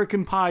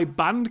American Pie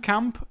Band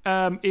Camp,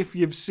 if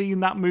you've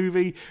seen that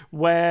movie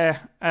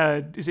where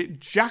is it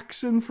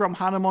Jackson from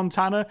Hannah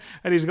Montana,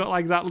 and he's got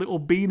like that little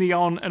beanie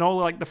on, and all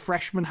like the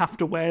freshmen have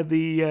to wear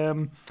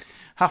the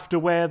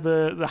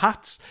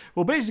hats.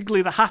 Well,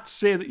 basically the hats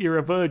say that you're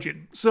a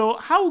virgin. So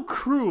how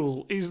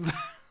cruel is that?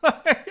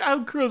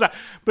 How cruel is that?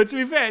 But to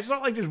be fair, it's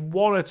not like just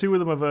one or two of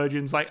them are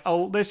virgins. Like,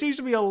 there seems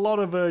to be a lot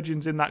of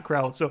virgins in that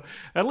crowd, so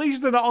at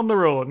least they're not on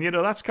their own.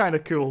 That's kind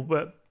of cool.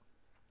 But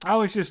I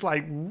was just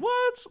like,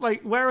 what?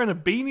 Like, wearing a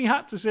beanie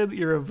hat to say that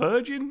you're a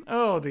virgin?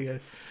 Oh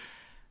dear.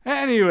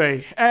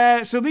 Anyway,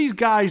 so these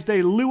guys,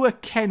 they lure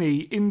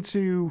Kenny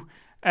into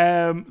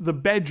the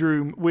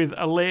bedroom with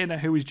Elena,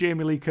 who is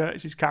Jamie Lee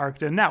Curtis's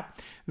character. Now,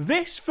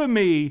 this for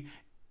me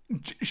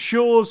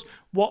shows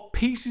what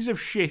pieces of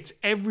shit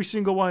every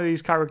single one of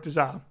these characters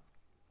are.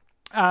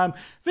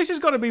 This has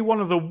got to be one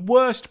of the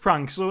worst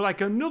pranks. So, like,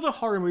 another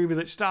horror movie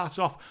that starts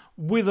off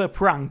with a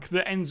prank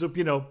that ends up,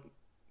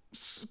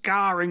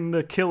 scarring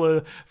the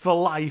killer for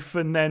life,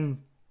 and then,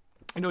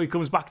 he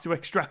comes back to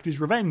extract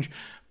his revenge.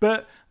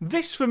 But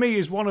this, for me,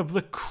 is one of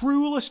the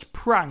cruelest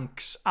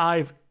pranks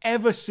I've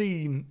ever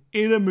seen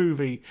in a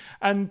movie,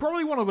 and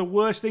probably one of the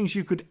worst things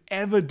you could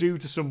ever do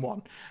to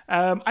someone.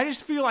 I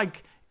just feel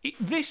like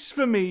this,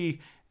 for me,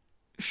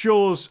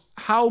 shows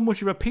how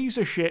much of a piece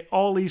of shit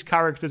all these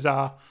characters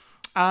are,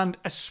 and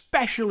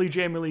especially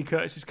Jamie Lee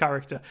Curtis's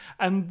character.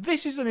 And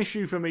this is an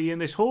issue for me in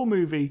this whole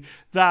movie,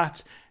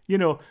 that,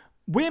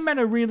 we're meant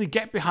to really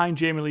get behind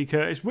Jamie Lee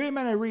Curtis. We're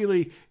meant to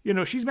really,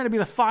 she's meant to be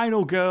the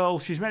final girl.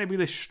 She's meant to be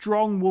this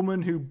strong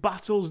woman who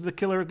battles the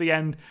killer at the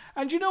end.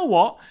 And you know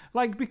what?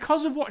 Like,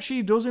 because of what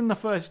she does in the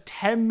first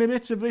 10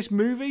 minutes of this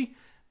movie,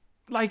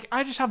 like,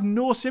 I just have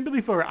no sympathy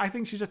for her. I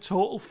think she's a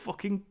total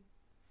fucking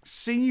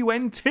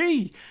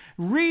cunt.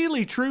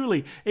 Really,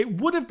 truly.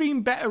 It would have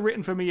been better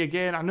written for me,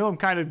 again. I know I'm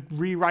kind of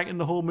rewriting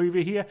the whole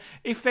movie here.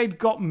 If they'd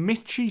got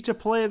Mitchie to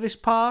play this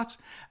part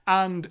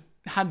and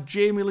had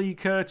Jamie Lee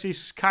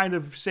Curtis kind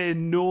of say,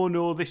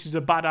 no, this is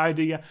a bad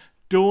idea.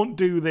 Don't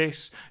do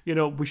this.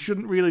 We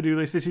shouldn't really do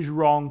this. This is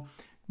wrong.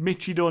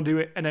 Mitchie don't do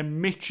it, and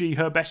then Mitchie,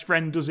 her best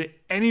friend, does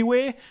it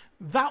anyway,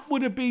 that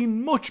would have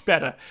been much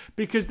better,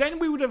 because then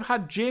we would have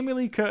had Jamie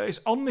Lee Curtis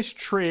on this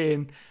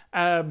train.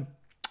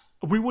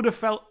 We would have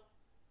felt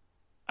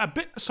a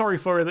bit sorry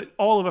for her that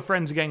all of her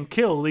friends are getting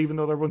killed, even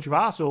though they're a bunch of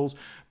assholes,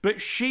 but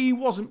she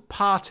wasn't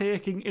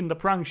partaking in the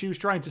prank. She was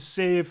trying to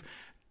save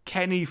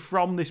Kenny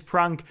from this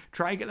prank,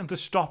 try and get them to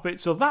stop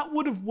it. So that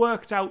would have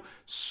worked out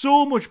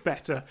so much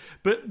better.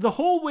 But the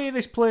whole way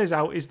this plays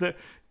out is that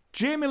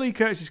Jamie Lee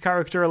Curtis's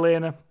character,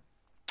 Elena,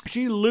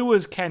 she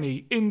lures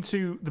Kenny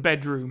into the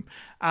bedroom,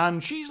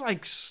 and she's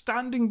like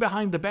standing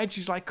behind the bed.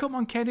 She's like, come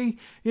on, Kenny,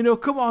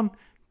 come on,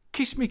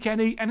 kiss me,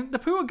 Kenny. And the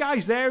poor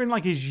guy's there in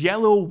like his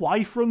yellow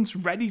Y fronts,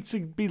 ready to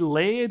be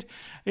laid,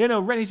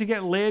 ready to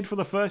get laid for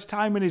the first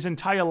time in his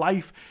entire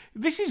life.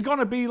 This is going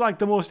to be like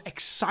the most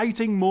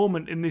exciting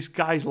moment in this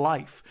guy's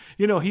life.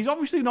 He's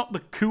obviously not the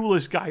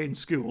coolest guy in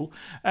school,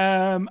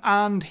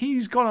 and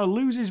he's going to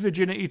lose his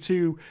virginity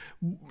to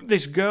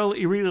this girl that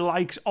he really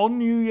likes on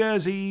New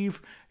Year's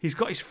Eve. He's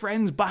got his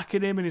friends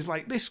backing him, and he's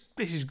like, this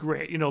is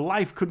great.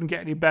 Life couldn't get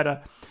any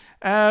better.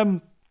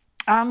 And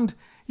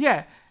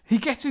yeah, he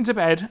gets into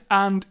bed,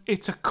 and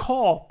it's a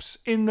corpse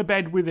in the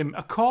bed with him.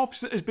 A corpse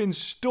that has been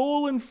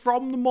stolen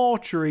from the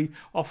mortuary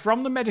or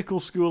from the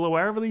medical school or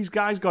wherever these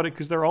guys got it,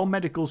 because they're all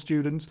medical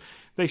students.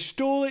 They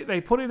stole it,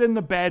 they put it in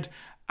the bed,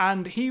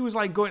 and he was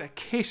like going to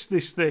kiss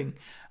this thing.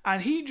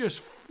 And he just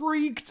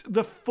freaked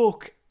the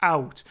fuck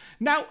out.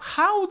 Now,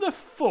 how the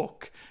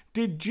fuck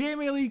did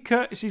Jamie Lee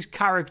Curtis's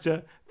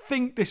character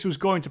think this was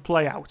going to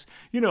play out?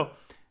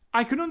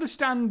 I can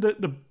understand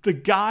that the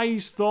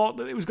guys thought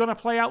that it was going to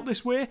play out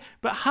this way,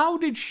 but how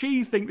did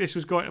she think this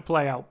was going to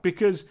play out?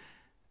 Because,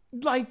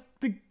 like,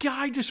 the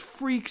guy just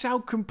freaks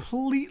out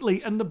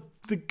completely, and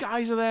the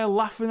guys are there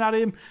laughing at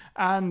him,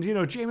 and,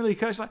 Jamie Lee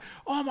Curtis is like,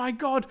 oh my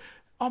God,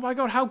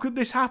 how could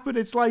this happen?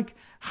 It's like,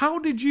 how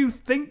did you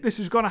think this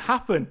was going to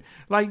happen?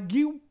 Like,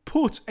 you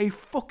put a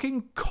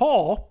fucking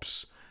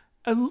corpse,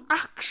 an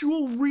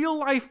actual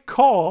real-life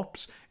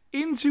corpse,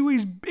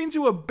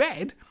 into a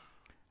bed,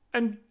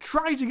 and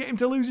try to get him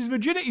to lose his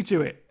virginity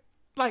to it.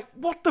 Like,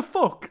 what the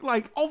fuck?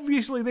 Like,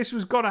 obviously this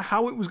was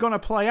how it was gonna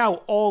play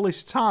out all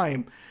this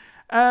time.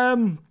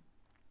 And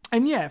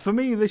yeah, for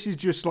me, this is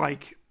just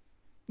like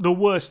the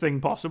worst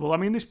thing possible. I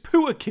mean, this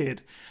poor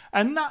kid.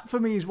 And that,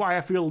 for me, is why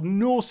I feel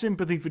no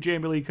sympathy for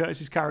Jamie Lee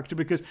Curtis's character,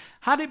 because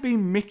had it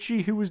been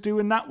Mitchie who was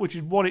doing that, which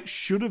is what it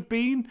should have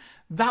been,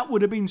 that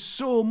would have been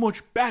so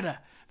much better.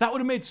 That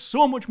would have made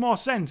so much more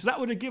sense. That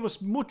would have given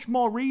us much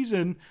more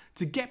reason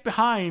to get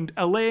behind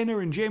Elena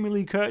and Jamie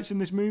Lee Curtis in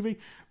this movie.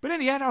 But in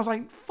the end, I was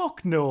like,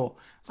 fuck no.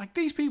 Like,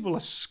 these people are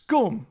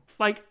scum.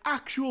 Like,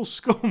 actual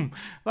scum.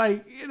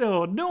 Like,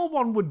 no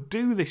one would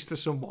do this to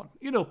someone.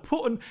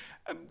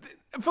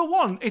 For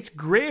one, it's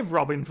grave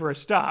robbing for a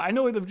start. I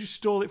know they've just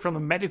stole it from the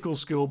medical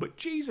school, but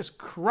Jesus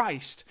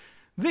Christ,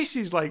 this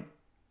is, like,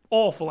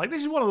 awful. Like,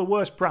 this is one of the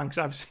worst pranks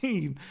I've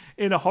seen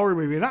in a horror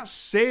movie, and that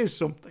says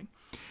something.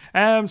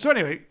 So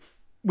anyway,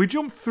 we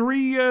jump 3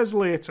 years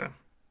later,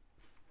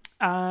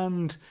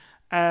 and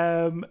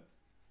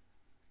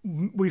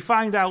we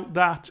find out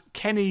that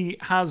Kenny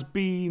has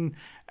been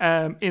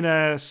in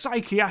a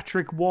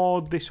psychiatric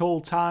ward this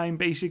whole time.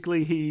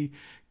 Basically, he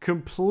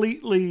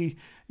completely,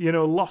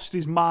 lost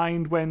his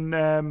mind when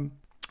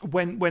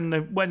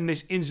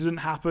this incident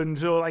happened.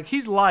 So, like,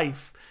 his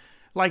life,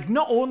 like,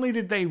 not only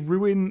did they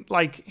ruin,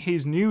 like,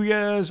 his New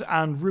Year's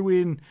and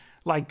ruin,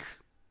 like,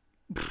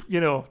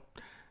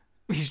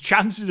 his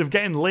chances of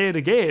getting laid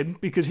again,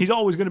 because he's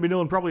always going to be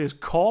known probably as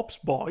Corpse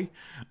Boy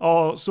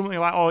or something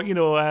like, or,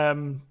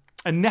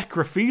 a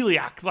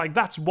necrophiliac. Like,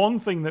 that's one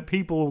thing that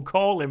people will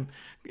call him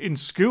in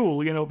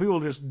school.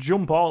 People just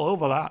jump all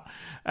over that.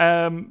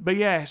 But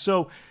yeah,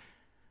 so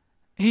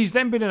he's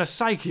then been in a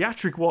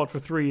psychiatric ward for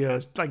 3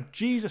 years. Like,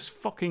 Jesus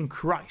fucking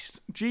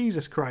Christ.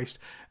 Jesus Christ.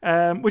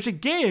 Which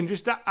again,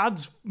 just that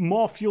adds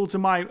more fuel to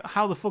my,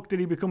 how the fuck did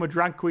he become a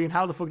drag queen?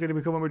 How the fuck did he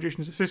become a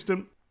magician's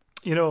assistant?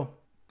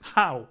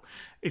 How?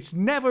 It's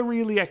never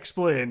really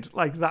explained,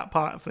 like, that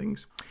part of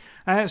things.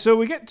 So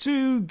we get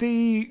to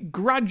the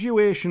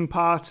graduation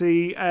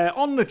party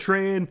on the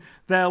train,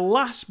 their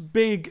last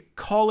big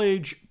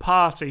college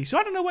party. So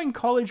I don't know when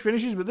college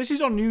finishes, but this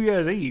is on New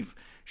Year's Eve.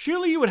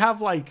 Surely you would have,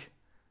 like,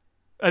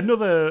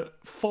 another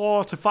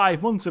 4 to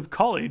 5 months of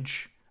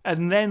college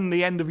and then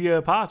the end of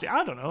year party.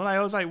 I don't know. I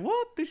was like,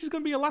 what? This is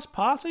going to be your last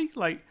party?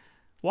 Like,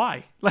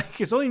 why?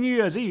 Like, it's only New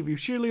Year's Eve. You're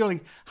surely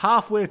only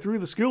halfway through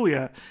the school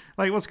year.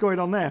 Like, what's going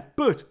on there?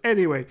 But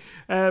anyway,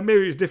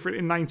 maybe it's different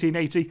in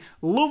 1980.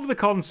 Love the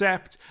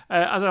concept.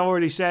 As I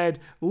already said,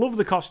 love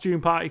the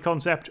costume party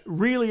concept.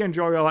 Really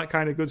enjoy all that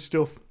kind of good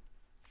stuff.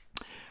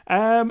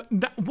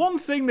 One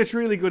thing that's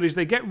really good is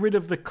they get rid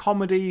of the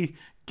comedy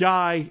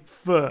guy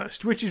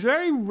first, which is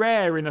very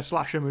rare in a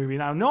slasher movie.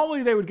 Now,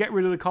 normally they would get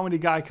rid of the comedy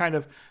guy kind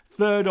of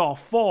third or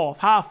fourth,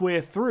 halfway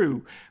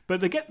through,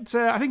 but they get,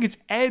 I think it's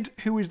Ed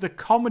who is the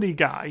comedy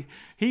guy.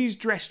 He's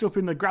dressed up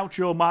in the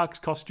Groucho Marx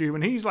costume,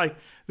 and he's like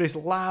this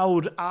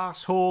loud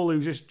asshole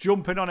who's just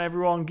jumping on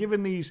everyone,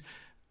 giving these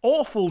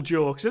awful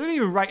jokes. I didn't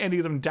even write any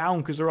of them down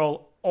because they're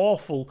all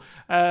awful,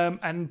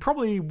 and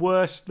probably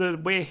worse the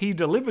way he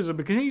delivers them,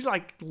 because he's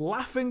like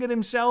laughing at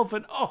himself,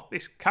 and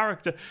this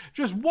character,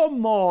 just one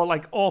more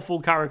like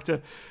awful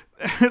character.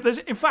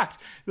 In fact,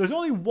 there's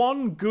only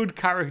one good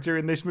character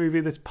in this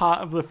movie that's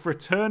part of the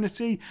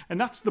fraternity, and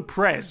that's the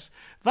Prez.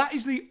 That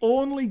is the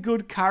only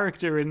good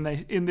character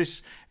in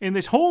this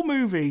whole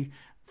movie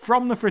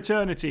from the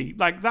fraternity.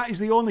 Like, that is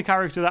the only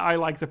character that I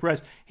like, the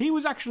Prez. He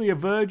was actually a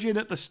virgin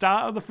at the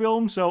start of the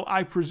film, so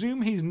I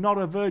presume he's not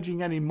a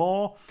virgin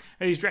anymore.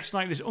 He's dressed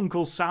like this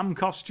Uncle Sam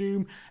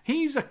costume.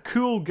 He's a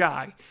cool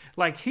guy.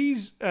 Like,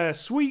 he's a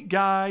sweet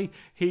guy.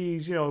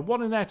 He's,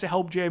 wanting there to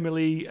help Jamie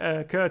Lee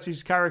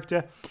Curtis's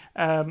character.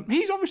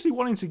 He's obviously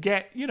wanting to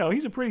get,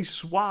 he's a pretty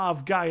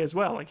suave guy as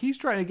well. Like, he's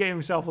trying to get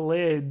himself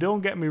laid,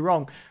 don't get me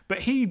wrong. But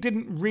he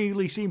didn't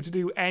really seem to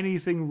do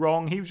anything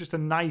wrong. He was just a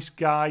nice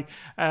guy.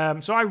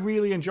 So I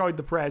really enjoyed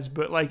the Prez,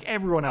 but like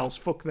everyone else,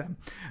 fuck them.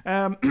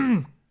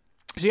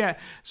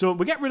 So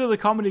we get rid of the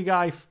comedy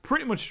guy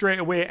pretty much straight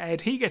away,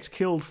 Ed. He gets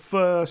killed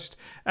first.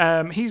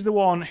 He's the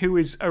one who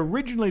is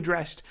originally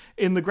dressed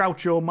in the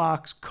Groucho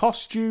Marx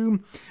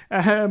costume.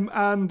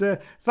 And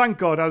thank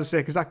God, as I say,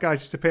 because that guy's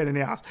just a pain in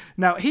the ass.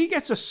 Now, he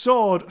gets a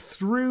sword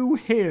through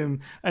him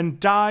and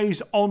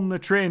dies on the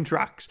train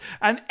tracks.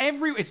 And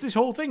it's this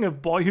whole thing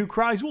of Boy Who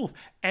Cries Wolf.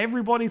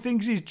 Everybody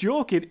thinks he's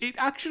joking. It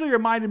actually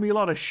reminded me a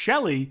lot of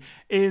Shelley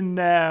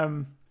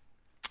in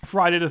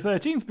Friday the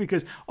 13th,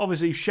 because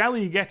obviously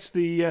Shelley gets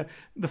the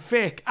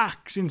fake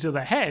axe into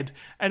the head,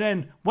 and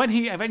then when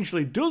he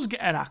eventually does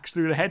get an axe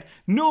through the head,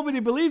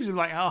 nobody believes him,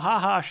 like, oh, ha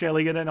ha,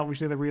 Shelley, and then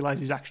obviously they realise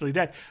he's actually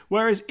dead.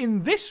 Whereas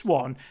in this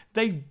one,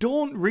 they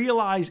don't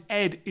realise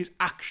Ed is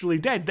actually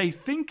dead. They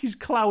think he's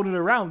clouded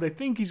around. They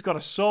think he's got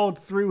a sword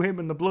through him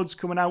and the blood's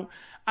coming out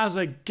as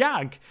a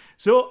gag.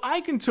 So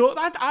I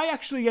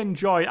actually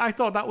enjoy it. I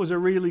thought that was a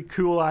really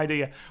cool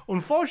idea.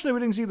 Unfortunately,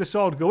 we didn't see the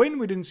sword go in,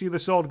 we didn't see the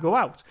sword go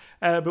out,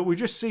 but we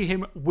just see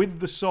him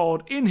with the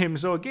sword in him.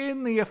 So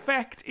again, the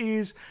effect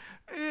is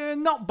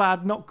not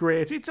bad, not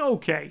great. It's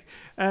okay.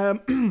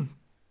 But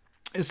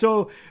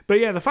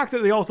yeah, the fact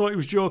that they all thought he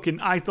was joking,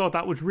 I thought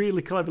that was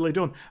really cleverly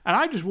done. And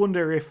I just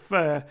wonder if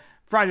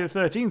Friday the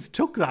 13th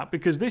took that,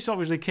 because this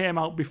obviously came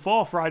out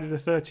before Friday the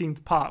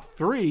 13th Part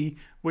 3,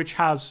 which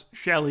has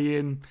Shelley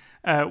in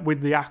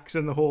with the axe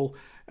and the whole,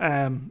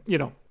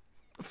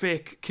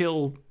 fake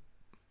kill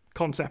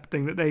concept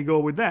thing that they go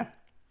with there.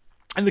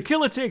 And the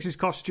killer takes his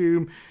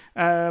costume,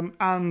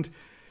 and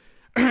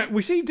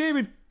we see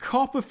David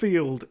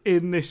Copperfield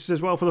in this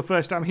as well for the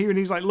first time here, and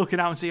he's like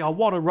looking out and saying, oh,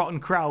 what a rotten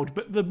crowd.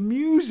 But the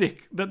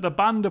music that the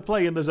band are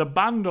playing, there's a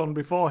band on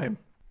before him,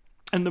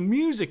 and the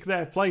music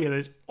they're playing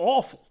is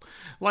awful.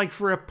 Like,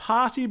 for a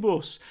party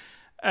bus,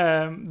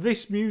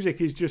 this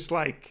music is just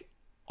like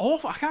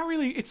awful. I can't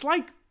really, it's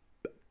like,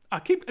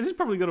 this is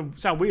probably going to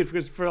sound weird,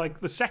 because for like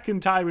the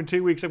second time in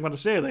 2 weeks I'm going to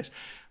say this,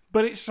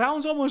 but it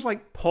sounds almost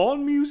like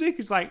porn music.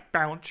 It's like,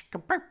 like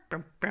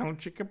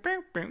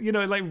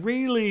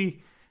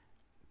really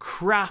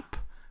crap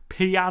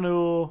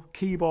piano,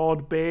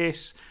 keyboard,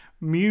 bass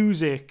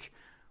music.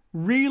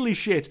 Really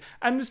shit.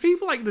 And there's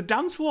people like, the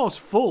dance floor's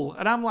full,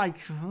 and I'm like,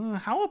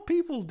 how are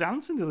people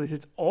dancing to this?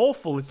 It's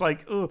awful. It's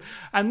like, ugh.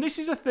 And this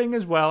is a thing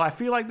as well. I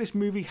feel like this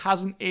movie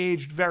hasn't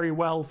aged very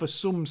well for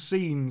some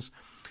scenes,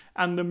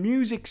 and the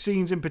music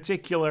scenes in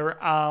particular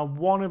are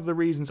one of the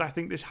reasons I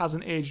think this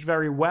hasn't aged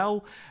very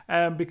well,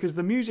 because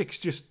the music's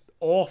just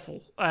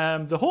awful.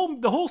 The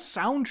whole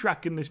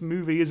soundtrack in this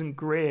movie isn't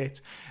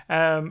great.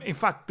 In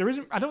fact,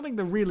 I don't think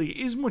there really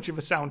is much of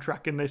a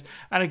soundtrack in this.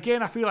 And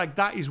again, I feel like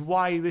that is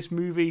why this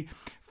movie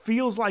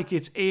feels like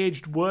it's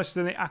aged worse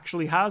than it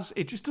actually has.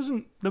 It just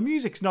doesn't, the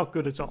music's not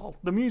good at all.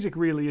 The music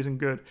really isn't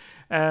good.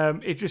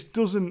 It just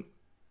doesn't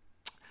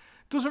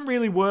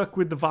really work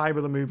with the vibe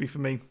of the movie for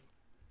me.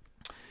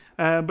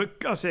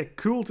 But I say,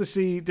 cool to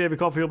see David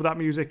Copperfield with that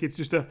music. It's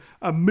just a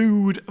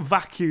mood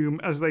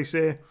vacuum, as they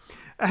say.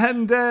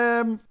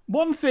 And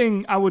one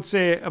thing I would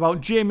say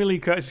about Jamie Lee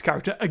Curtis's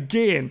character,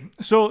 again,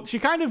 so she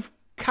kind of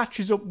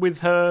catches up with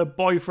her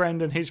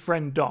boyfriend and his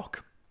friend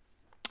Doc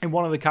in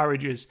one of the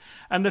carriages,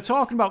 and they're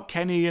talking about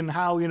Kenny and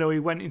how, he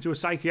went into a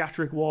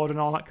psychiatric ward and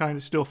all that kind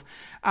of stuff.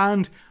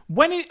 And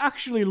when it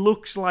actually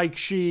looks like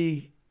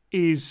she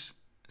is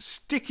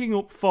sticking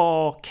up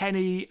for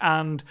Kenny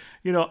and,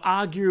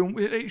 arguing,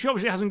 she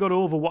obviously hasn't got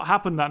over what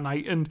happened that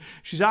night, and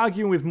she's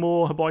arguing with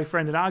Mo, her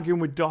boyfriend, and arguing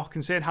with Doc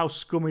and saying how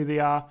scummy they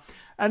are.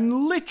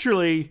 And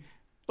literally,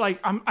 like,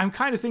 I'm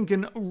kind of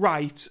thinking,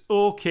 right,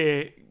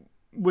 okay,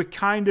 we're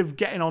kind of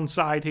getting on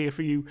side here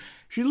for you.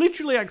 She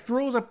literally, like,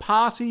 throws a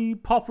party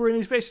popper in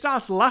his face,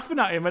 starts laughing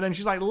at him, and then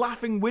she's, like,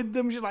 laughing with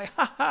them. She's like,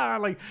 ha ha,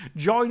 like,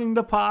 joining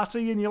the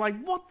party, and you're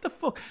like, what the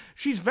fuck?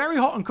 She's very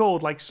hot and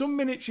cold. Like, some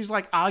minutes she's,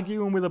 like,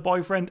 arguing with her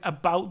boyfriend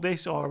about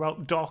this or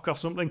about Doc or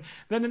something.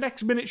 Then the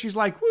next minute she's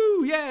like,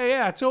 woo,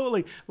 yeah,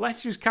 totally.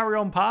 Let's just carry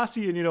on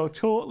partying,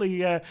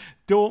 totally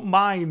don't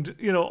mind,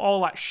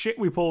 all that shit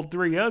we pulled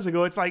 3 years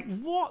ago. It's like,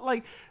 what?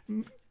 Like,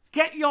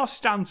 get your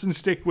stance and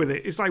stick with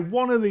it. It's like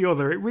one or the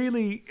other. It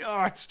really,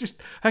 it's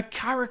just, her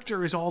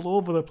character is all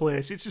over the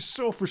place. It's just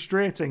so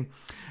frustrating.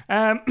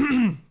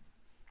 And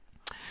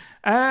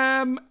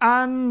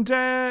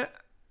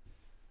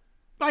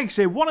like I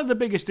say, one of the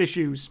biggest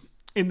issues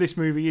in this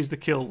movie is the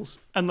kills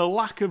and the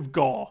lack of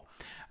gore.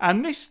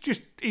 And this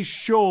just is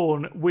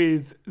shown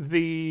with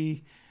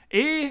the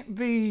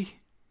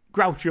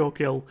Groucho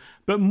kill,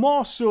 but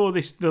more so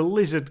the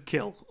lizard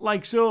kill.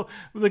 Like, so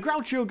the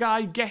Groucho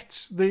guy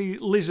gets the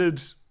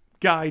lizard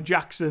guy,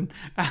 Jackson.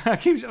 I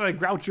keep saying like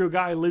Groucho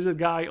guy, lizard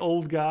guy,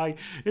 old guy,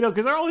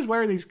 because they're always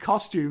wearing these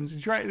costumes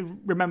and try to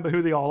remember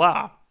who they all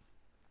are.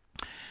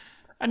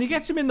 And he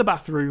gets him in the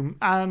bathroom,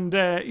 and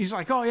he's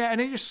like, oh yeah, and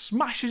he just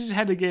smashes his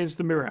head against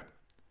the mirror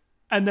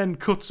and then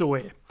cuts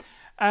away.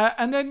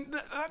 And then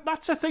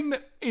that's a thing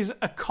that is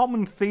a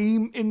common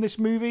theme in this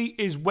movie,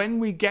 is when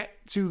we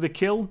get to the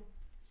kill,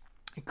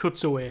 it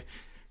cuts away,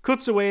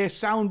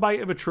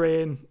 soundbite of a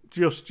train,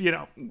 just,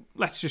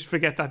 let's just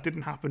forget that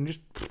didn't happen.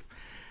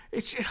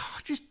 It's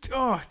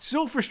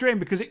so frustrating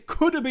because it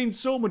could have been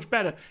so much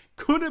better,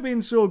 could have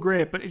been so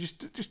great, but it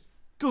just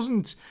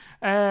doesn't,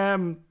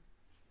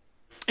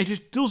 it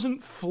just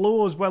doesn't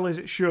flow as well as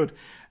it should.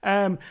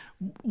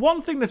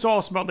 One thing that's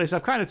awesome about this,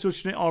 I've kind of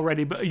touched on it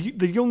already, but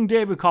the young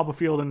David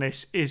Copperfield in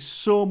this is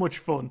so much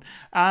fun.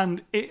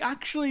 And it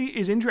actually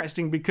is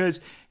interesting because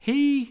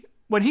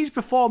when he's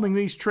performing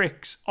these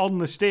tricks on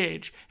the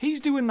stage, he's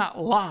doing that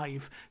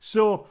live.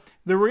 So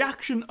the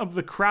reaction of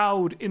the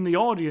crowd in the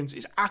audience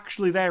is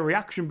actually their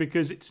reaction,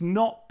 because it's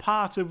not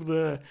part of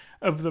the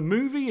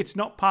movie, it's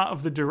not part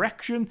of the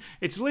direction.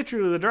 It's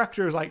literally the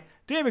director is like,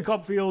 David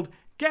Copperfield,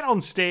 get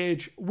on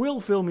stage, we'll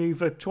film you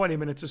for 20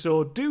 minutes or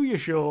so, do your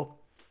show,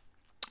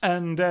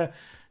 and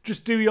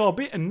just do your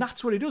bit. And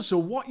that's what he does. So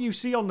what you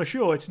see on the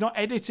show, it's not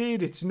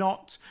edited, it's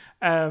not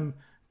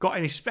got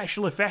any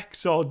special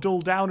effects or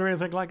dulled down or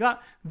anything like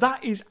that.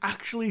 That is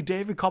actually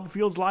David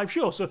Copperfield's live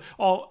show,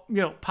 or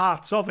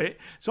parts of it.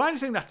 So I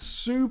just think that's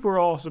super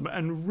awesome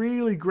and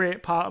really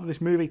great part of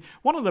this movie.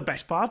 One of the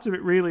best parts of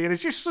it, really. And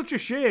it's just such a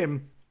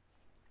shame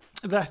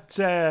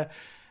that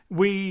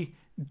we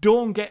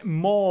don't get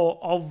more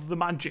of the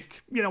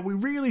magic. We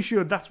really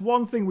should. That's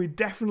one thing we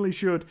definitely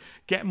should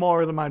get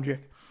more of the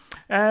magic.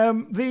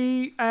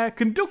 The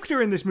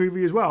conductor in this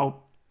movie as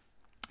well,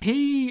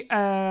 he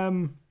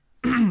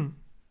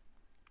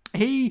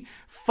he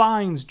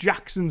finds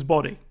Jackson's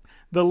body,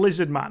 the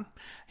lizard man.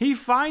 He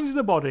finds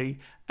the body,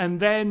 and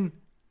then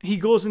he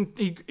goes and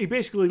he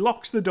basically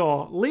locks the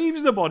door,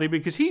 leaves the body,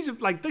 because he's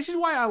like, this is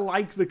why I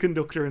like the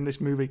conductor in this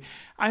movie.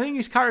 I think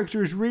his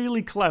character is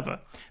really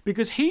clever,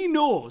 because he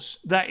knows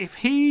that if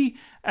he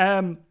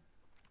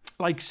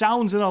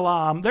sounds an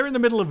alarm, they're in the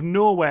middle of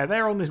nowhere.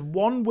 They're on this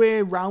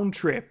one-way round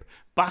trip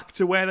back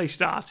to where they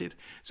started.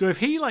 So if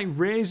he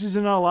raises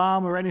an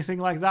alarm or anything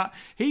like that,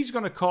 he's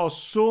going to cause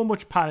so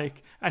much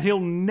panic and he'll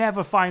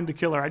never find the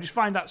killer. I just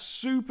find that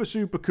super,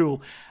 super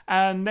cool.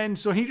 And then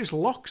so he just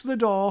locks the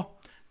door,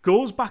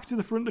 goes back to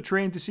the front of the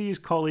train to see his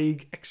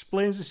colleague,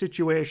 explains the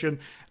situation.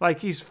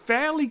 He's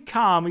fairly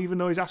calm, even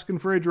though he's asking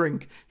for a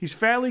drink. He's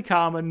fairly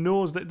calm and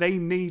knows that they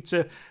need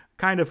to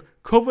kind of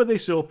cover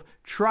this up,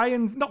 try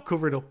and not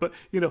cover it up, but,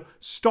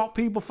 stop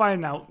people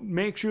finding out,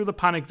 make sure the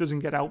panic doesn't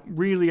get out.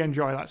 Really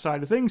enjoy that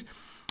side of things.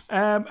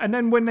 And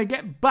then when they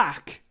get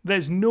back,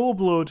 there's no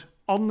blood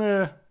in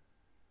the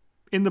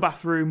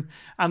bathroom,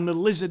 and the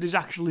lizard is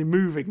actually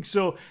moving.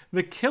 So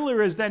the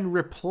killer has then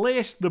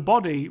replaced the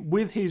body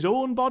with his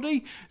own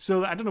body.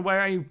 So I don't know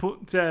where you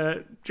put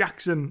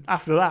Jackson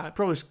after that.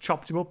 Probably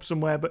chopped him up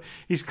somewhere, but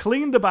he's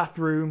cleaned the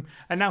bathroom,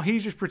 and now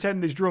he's just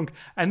pretending he's drunk.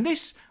 And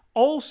this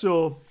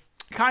also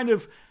kind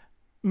of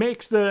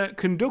makes the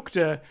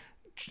conductor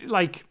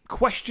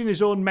question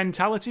his own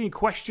mentality,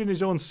 question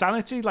his own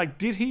sanity.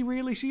 Did he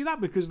really see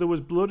that? Because there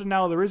was blood and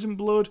now there isn't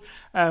blood.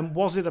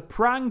 Was it a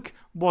prank?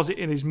 Was it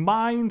in his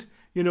mind?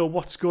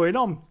 What's going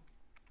on?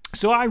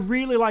 So I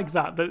really like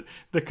that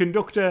the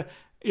conductor,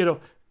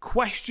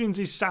 questions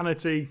his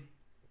sanity.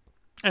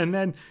 And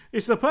then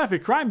it's the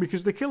perfect crime,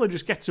 because the killer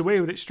just gets away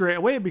with it straight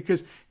away,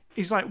 because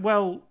he's like,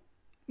 well,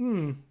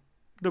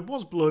 there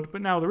was blood,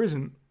 but now there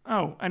isn't.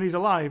 Oh, and he's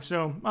alive,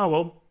 so, oh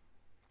well,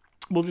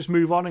 we'll just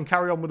move on and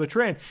carry on with the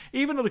train.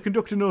 Even though the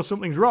conductor knows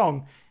something's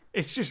wrong,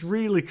 it's just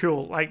really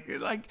cool.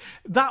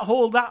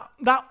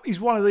 That is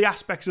one of the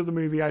aspects of the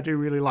movie I do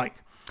really like.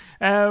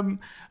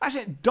 I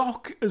said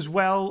Doc as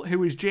well,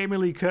 who is Jamie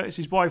Lee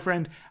Curtis's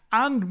boyfriend,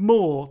 and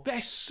Mo,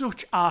 they're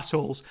such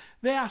assholes.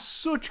 They are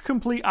such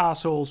complete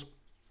assholes.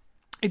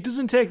 It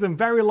doesn't take them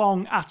very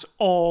long at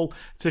all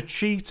to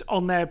cheat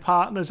on their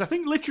partners. I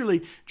think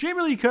literally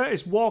Jamie Lee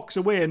Curtis walks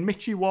away and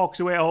Mitchie walks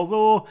away,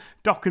 although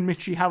Doc and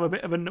Mitchie have a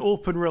bit of an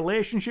open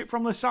relationship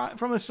from the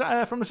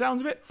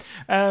sounds of it.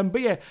 But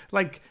yeah,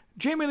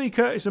 Jamie Lee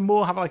Curtis and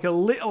Mo have a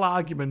little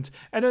argument,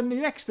 and then the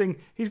next thing,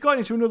 he's gone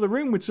into another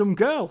room with some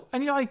girl,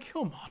 and you're like,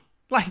 come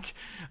on.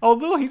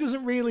 Although he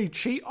doesn't really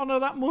cheat on her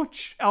that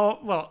much,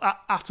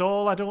 at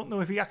all, I don't know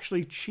if he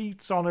actually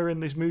cheats on her in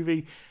this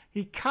movie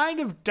he kind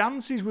of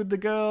dances with the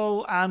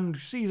girl and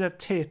sees her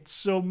tits,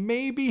 so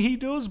maybe he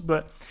does,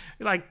 but,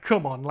 like,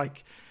 come on,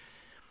 like...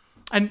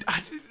 And,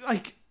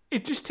 like,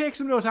 it just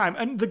takes him no time.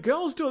 And the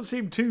girls don't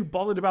seem too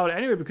bothered about it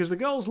anyway, because the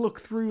girls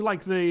look through,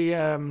 like,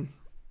 the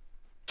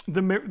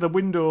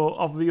window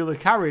of the other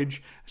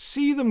carriage,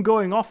 see them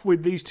going off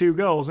with these two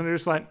girls, and they're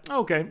just like,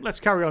 okay, let's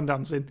carry on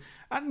dancing.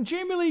 And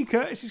Jamie Lee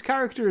Curtis's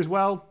character as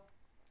well,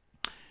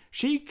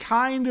 she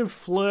kind of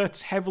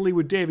flirts heavily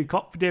with David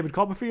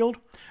Copperfield.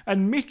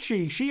 And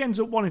Mitchie, she ends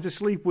up wanting to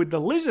sleep with the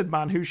lizard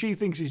man, who she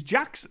thinks is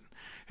Jackson,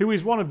 who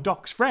is one of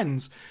Doc's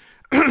friends.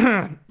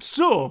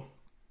 So,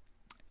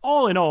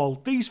 all in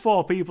all, these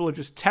four people are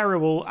just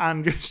terrible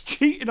and just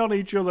cheating on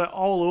each other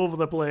all over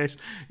the place.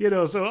 You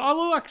know, so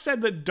although I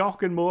said that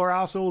Doc and Mo are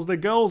arseholes, the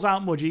girls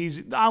aren't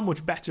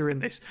much better in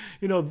this.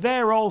 You know,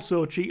 they're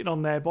also cheating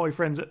on their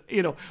boyfriends.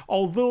 You know,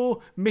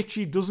 although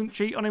Mitchie doesn't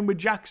cheat on him with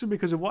Jackson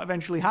because of what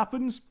eventually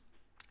happens,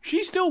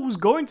 she still was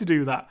going to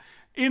do that.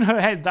 In her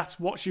head, that's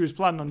what she was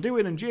planning on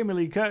doing, and Jamie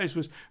Lee Curtis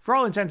was, for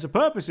all intents and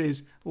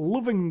purposes,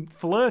 loving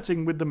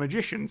flirting with the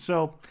magician.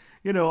 So,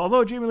 you know,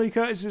 although Jamie Lee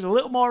Curtis is a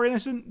little more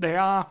innocent, they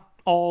are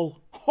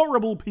all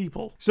horrible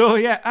people. So,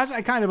 yeah, as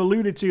I kind of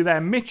alluded to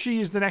there, Mitchie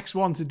is the next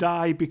one to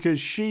die because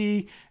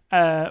she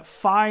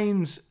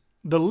finds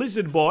the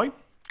lizard boy,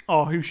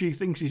 or who she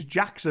thinks is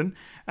Jackson,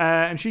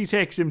 and she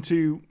takes him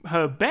to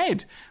her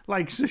bed.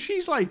 Like, so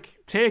she's,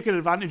 like, taking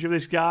advantage of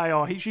this guy,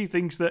 or she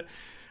thinks that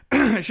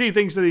she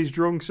thinks that he's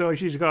drunk, so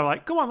she's got to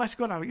like, come on, let's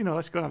go and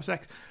have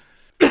sex.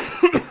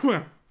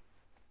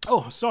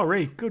 Oh,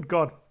 sorry. Good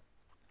God.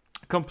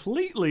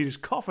 Completely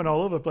just coughing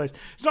all over the place.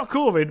 It's not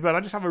COVID, but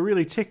I just have a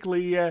really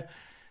tickly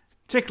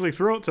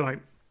throat tonight.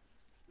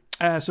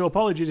 So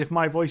apologies if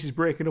my voice is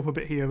breaking up a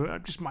bit here,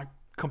 but just my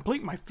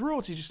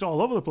throat is just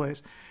all over the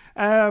place.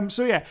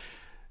 So yeah.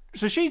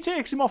 So she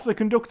takes him off the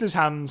conductor's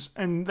hands,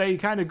 and they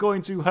kind of go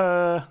into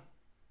her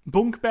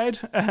bunk bed,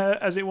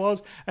 as it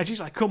was, and she's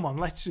like, come on,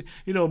 let's,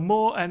 you know,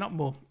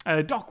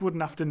 Doc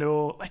wouldn't have to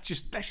know, let's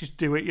just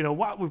do it, you know,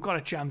 what, we've got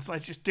a chance,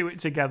 let's just do it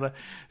together.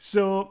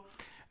 So,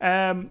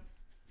 and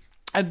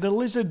the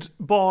lizard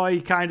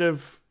boy kind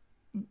of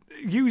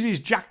uses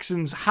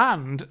Jackson's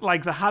hand,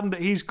 like the hand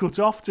that he's cut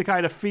off, to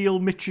kind of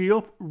feel Mitchie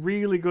up.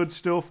 Really good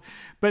stuff.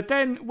 But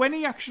then when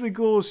he actually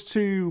goes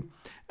to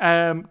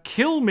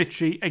kill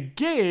Mitchie,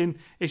 again,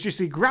 it's just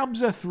he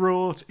grabs her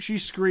throat, she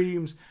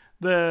screams,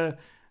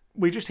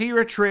 we just hear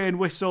a train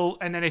whistle,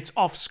 and then it's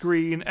off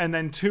screen, and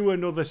then to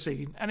another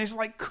scene. And it's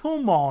like,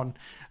 come on.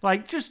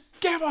 Like, just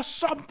give us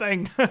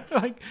something.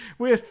 Like,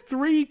 we're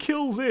 3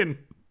 kills into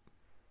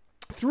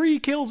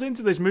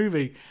this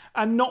movie,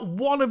 and not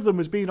one of them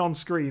has been on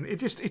screen.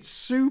 It's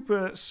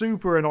super,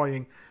 super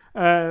annoying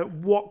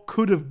what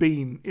could have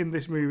been in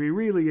this movie.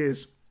 Really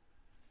is.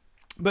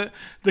 But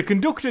the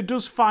conductor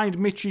does find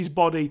Mitchie's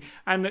body,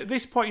 and at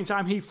this point in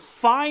time, he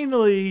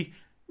finally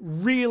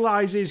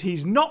realizes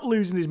he's not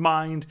losing his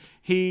mind.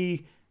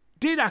 He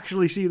did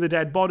actually see the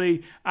dead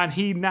body, and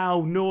he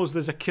now knows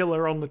there's a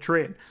killer on the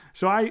train.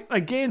 So I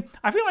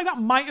feel like that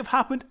might have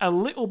happened a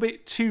little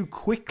bit too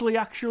quickly,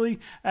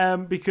 actually,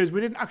 because we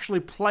didn't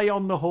actually play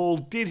on the whole,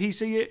 did he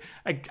see it?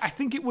 I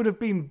think it would have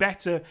been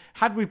better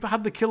had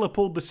the killer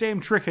pulled the same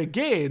trick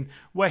again,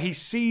 where he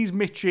sees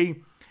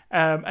Mitchie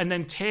and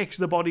then takes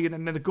the body, and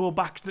then they go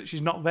back that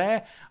she's not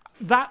there.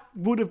 That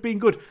would have been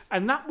good.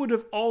 And that would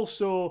have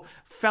also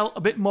felt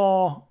a bit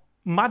more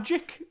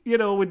magic, you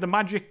know, with the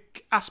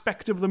magic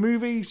aspect of the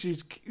movie.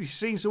 She's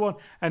seen someone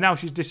and now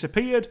she's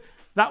disappeared.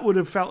 That would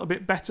have felt a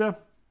bit better.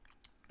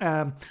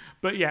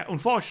 But yeah,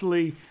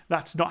 unfortunately,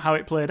 that's not how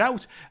it played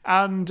out.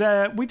 And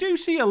we do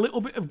see a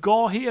little bit of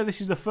gore here.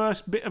 This is the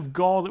first bit of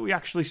gore that we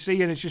actually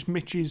see, and it's just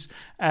Mitchie's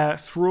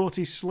throat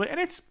is slit.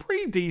 And it's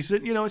pretty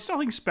decent, you know, it's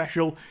nothing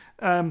special,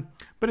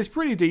 but it's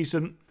pretty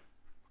decent.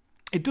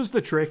 It does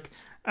the trick.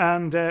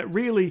 And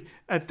really,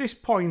 at this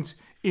point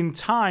in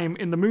time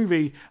in the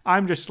movie,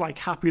 I'm just like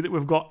happy that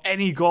we've got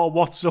any gore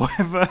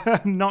whatsoever,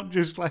 not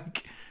just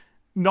like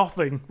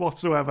nothing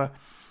whatsoever.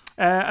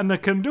 And the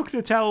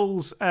conductor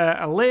tells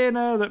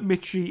Elena that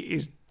Mitchie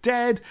is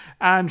dead,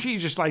 and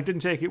she's just like,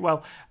 didn't take it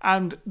well.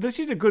 And this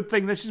is a good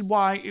thing. This is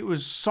why it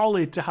was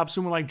solid to have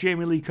someone like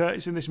Jamie Lee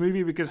Curtis in this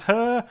movie, because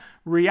her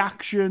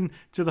reaction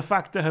to the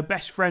fact that her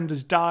best friend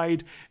has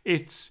died,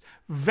 it's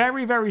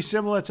very, very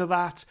similar to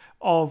that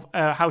of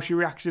how she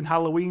reacts in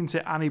Halloween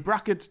to Annie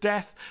Brackett's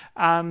death,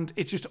 and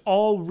it's just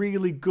all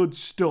really good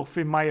stuff,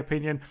 in my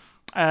opinion.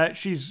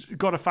 She's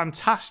got a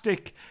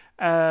fantastic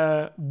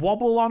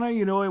wobble on her,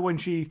 you know, when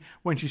she's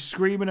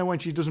screaming and when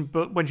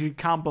she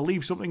can't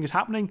believe something is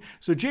happening.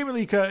 So Jamie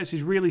Lee Curtis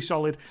is really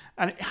solid,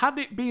 and had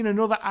it been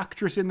another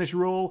actress in this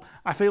role,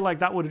 I feel like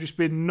that would have just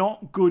been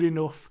not good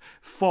enough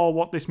for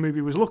what this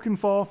movie was looking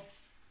for.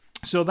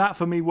 So that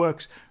for me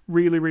works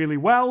really, really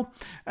well.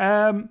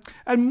 And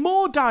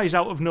Mo dies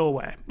out of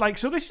nowhere. Like,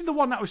 so this is the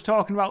one that I was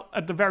talking about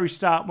at the very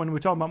start when we were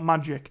talking about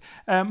magic.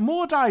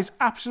 Mo dies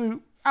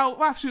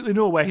absolutely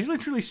nowhere. He's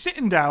literally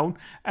sitting down,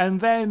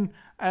 and then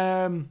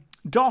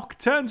Doc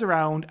turns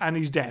around and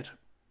he's dead.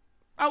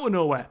 Out of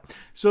nowhere.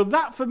 So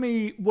that for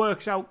me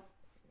works out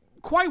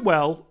quite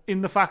well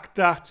in the fact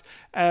that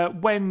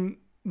when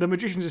the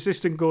magician's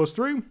assistant goes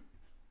through,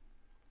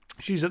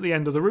 she's at the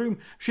end of the room,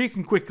 she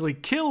can quickly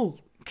kill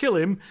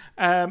him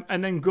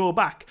and then go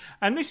back.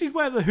 And this is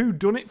where the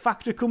whodunit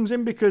factor comes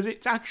in, because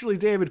it's actually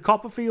David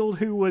Copperfield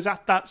who was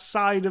at that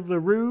side of the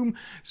room.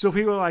 So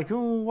people are like,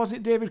 oh, was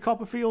it David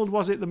Copperfield?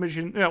 Was it the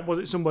magician? Was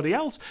it somebody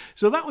else?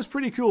 So that was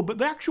pretty cool. But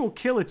the actual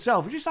kill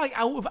itself is just like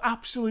out of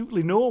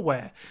absolutely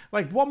nowhere.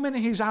 Like 1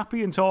 minute he's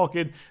happy and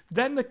talking,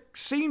 then the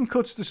scene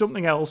cuts to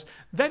something else,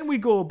 then we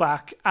go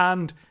back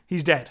and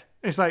he's dead.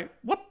 It's like,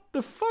 what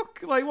the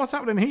fuck? Like, what's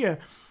happening here?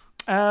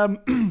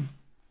 And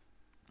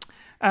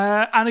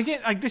again,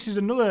 like, this is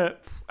another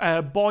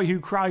boy who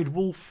cried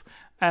wolf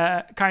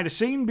kind of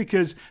scene,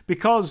 because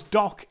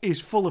Doc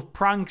is full of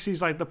pranks.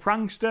 He's like the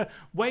prankster.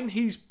 When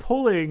he's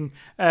pulling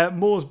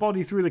Moe's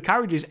body through the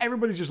carriages,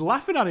 everybody's just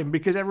laughing at him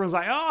because everyone's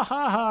like, oh,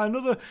 ha, ha,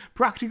 another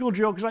practical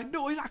joke. It's like,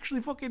 no, he's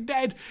actually fucking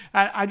dead.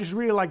 I just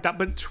really like that.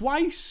 But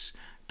twice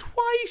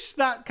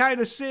that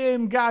kind of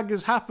same gag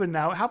has happened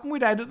now. It happened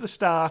with Ed at the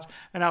start,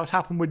 and now it's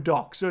happened with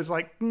Doc. So it's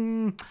like,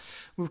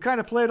 we've kind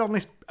of played on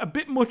this a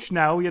bit much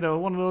now,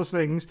 one of those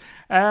things.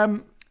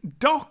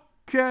 The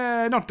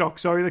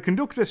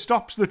conductor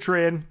stops the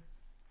train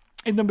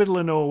in the middle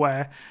of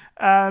nowhere,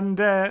 and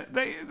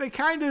they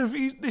kind of,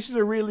 this is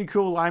a really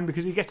cool line,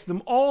 because he gets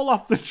them all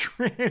off the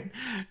train,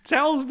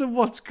 tells them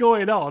what's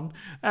going on,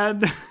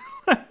 and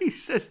he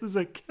says there's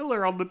a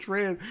killer on the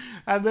train,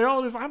 and they're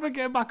all just like, I'm going to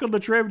get back on the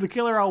train with the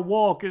killer, I'll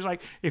walk. It's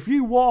like, if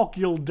you walk,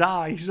 you'll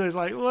die. So it's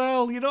like,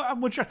 well, you don't have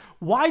much.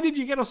 Why did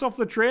you get us off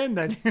the train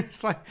then?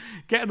 It's like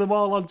getting them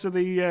all onto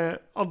the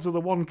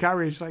one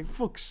carriage. Like,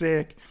 fuck's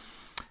sake.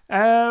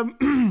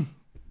 The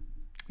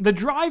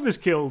driver's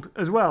killed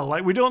as well.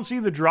 Like, we don't see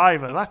the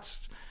driver.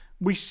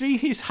 We see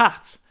his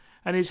hat,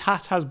 and his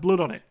hat has blood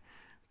on it.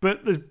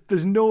 But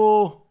there's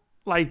no,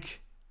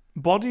 like,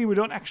 body. We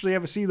don't actually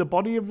ever see the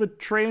body of the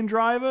train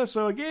driver.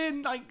 So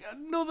again, like,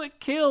 another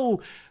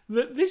kill.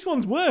 This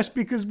one's worse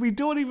because we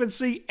don't even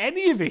see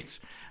any of it.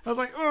 I was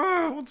like,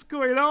 oh, what's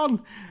going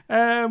on?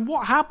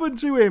 What happened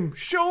to him?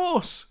 Show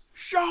us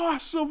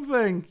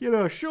something.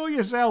 Show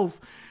yourself.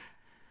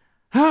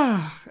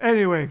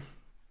 Anyway,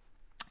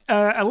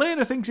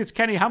 Elena thinks it's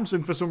Kenny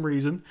Hampson for some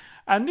reason,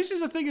 and this is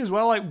the thing as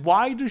well. Like,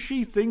 why does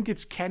she think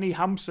it's Kenny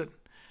Hampson?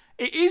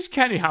 It is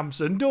Kenny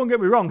Hampson. Don't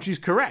get me wrong. She's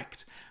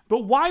correct.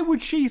 But why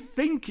would she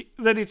think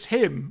that it's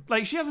him?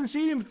 Like, she hasn't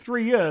seen him for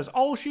 3 years.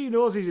 All she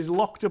knows is he's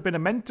locked up in a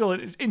mental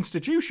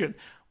institution.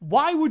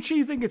 Why would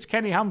she think it's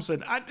Kenny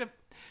Hampson?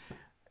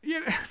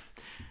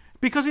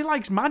 Because he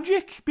likes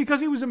magic?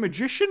 Because he was a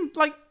magician?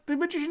 Like, the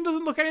magician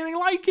doesn't look anything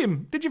like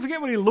him. Did you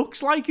forget what he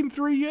looks like in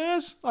 3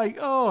 years? Like,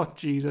 oh,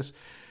 Jesus.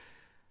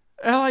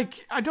 I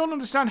don't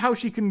understand how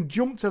she can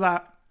jump to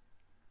that,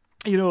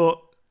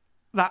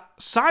 that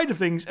side of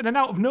things, and then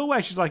out of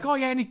nowhere she's like, oh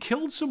yeah, and he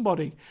killed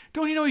somebody.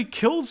 Don't you know he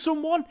killed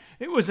someone?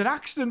 It was an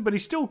accident, but he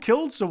still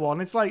killed someone.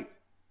 It's like,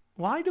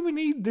 why do we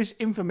need this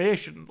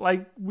information?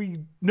 Like,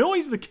 we know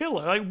he's the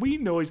killer. Like, we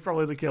know he's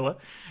probably the killer,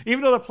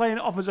 even though they're playing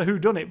it off as a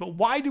whodunit. But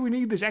why do we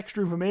need this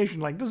extra information?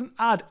 Like, it doesn't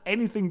add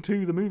anything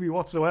to the movie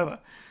whatsoever.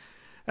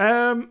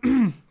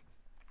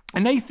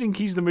 And they think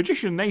he's the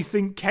magician. They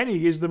think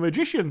Kenny is the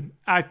magician.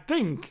 I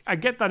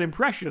get that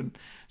impression.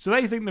 So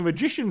they think the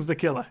magician's the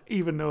killer,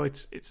 even though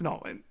it's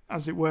not,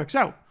 as it works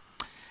out.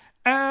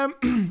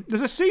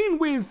 There's a scene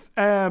with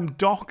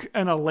Doc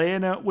and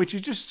Elena, which is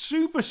just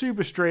super,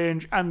 super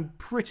strange and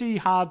pretty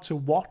hard to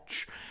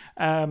watch.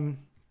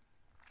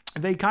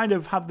 They kind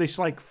of have this,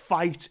 like,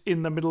 fight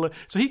in the middle of...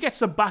 So he gets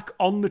them back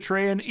on the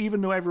train, even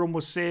though everyone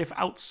was safe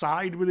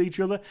outside with each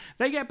other.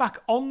 They get back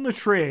on the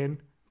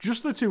train,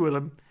 just the two of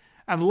them,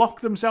 and lock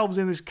themselves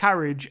in this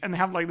carriage, and they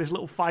have, like, this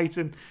little fight,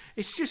 and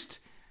it's just...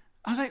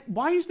 I was like,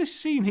 why is this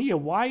scene here?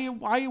 Why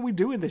are we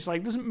doing this?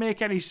 Like, it doesn't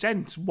make any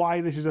sense why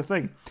this is a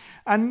thing.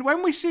 And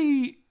when we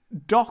see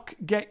Doc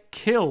get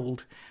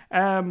killed,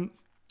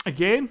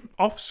 again,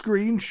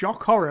 off-screen,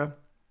 shock horror,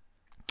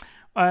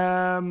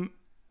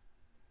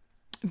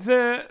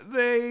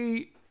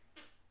 they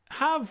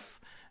have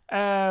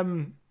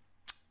the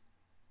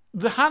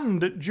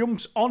hand that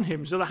jumps on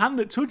him, so the hand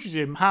that touches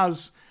him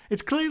has...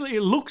 It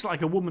looks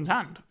like a woman's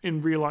hand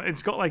in real life.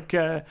 It's got, like,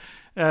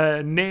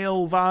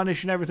 nail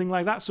varnish and everything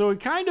like that. So it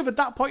kind of, at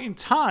that point in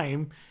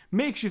time,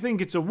 makes you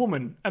think it's a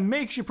woman, and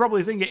makes you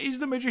probably think it is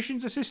the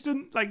magician's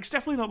assistant. Like, it's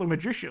definitely not the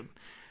magician.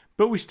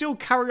 But we still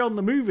carry on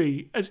the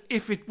movie as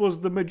if it was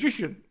the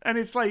magician. And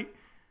it's like,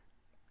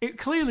 it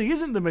clearly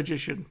isn't the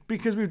magician,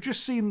 because we've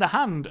just seen the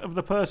hand of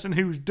the person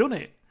who's done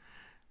it.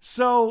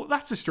 So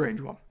that's a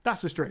strange one.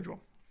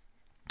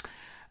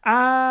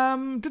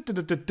 And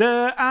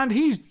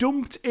he's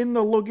dumped in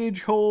the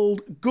luggage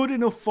hold. Good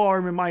enough for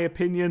him, in my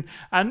opinion.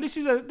 And this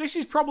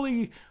is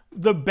probably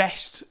the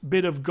best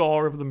bit of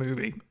gore of the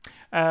movie,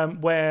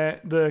 where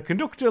the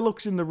conductor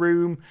looks in the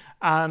room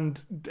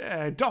and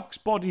Doc's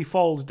body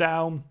falls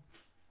down,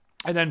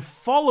 And then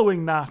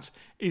following that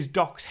is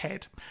Doc's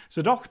head.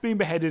 So Doc's been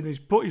beheaded and he's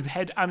put his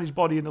head and his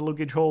body in the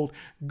luggage hold.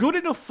 Good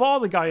enough for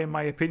the guy, in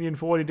my opinion,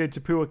 for what he did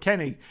to poor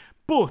Kenny.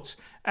 But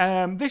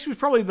this was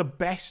probably the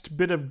best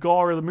bit of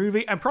gore of the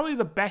movie and probably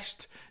the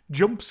best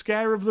jump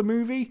scare of the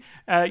movie.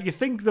 You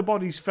think the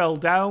bodies fell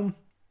down.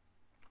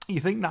 You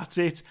think that's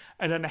it,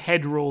 and then the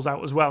head rolls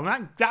out as well.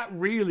 And that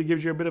really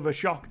gives you a bit of a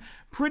shock.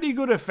 Pretty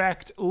good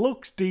effect,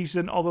 looks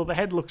decent, although the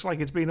head looks like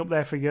it's been up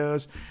there for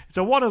years. It's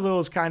one of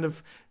those kind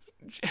of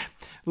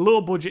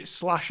low-budget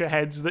slasher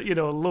heads that,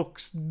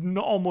 looks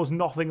almost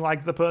nothing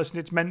like the person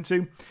it's meant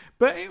to.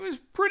 But it was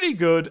pretty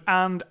good,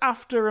 and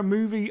after a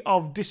movie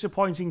of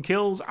disappointing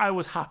kills, I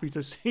was happy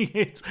to see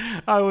it.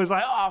 I was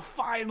like,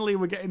 finally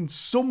we're getting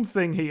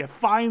something here.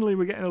 Finally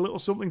we're getting a little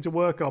something to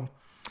work on.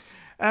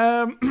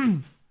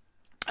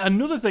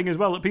 Another thing as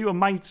well that people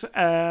might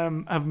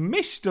have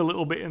missed a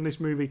little bit in this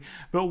movie,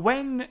 but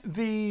when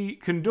the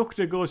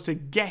conductor goes to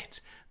get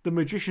the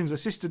magician's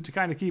assistant to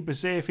kind of keep her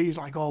safe, he's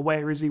like,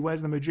 where is he?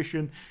 Where's the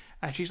magician?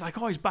 And she's like,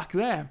 he's back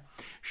there.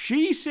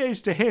 She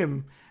says to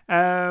him,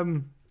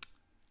 I'll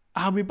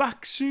be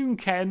back soon,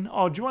 Ken.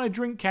 Or do you want a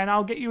drink, Ken?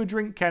 I'll get you a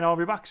drink, Ken. I'll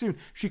be back soon.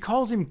 She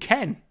calls him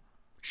Ken,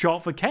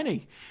 short for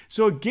Kenny.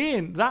 So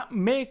again, that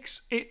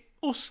makes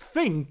us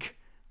think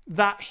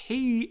that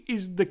he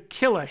is the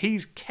killer.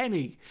 He's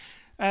Kenny.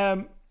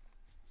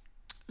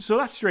 So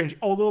that's strange.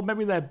 Although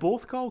maybe they're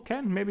both called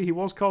Ken. Maybe he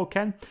was called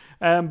Ken.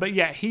 But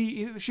yeah,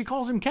 she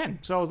calls him Ken.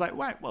 So I was like,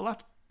 right, well,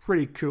 that's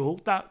pretty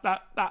cool. That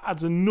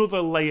adds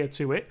another layer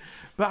to it.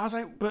 But I was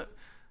like, but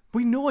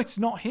we know it's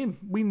not him.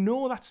 We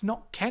know that's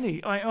not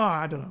Kenny. Like,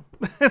 I don't know.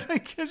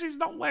 Because he's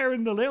not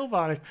wearing the nail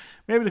varnish.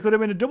 Maybe they could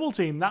have been a double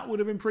team. That would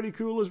have been pretty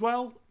cool as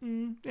well.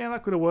 Yeah,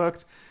 that could have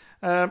worked.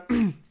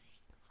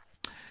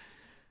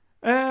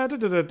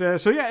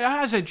 So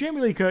yeah, as I said,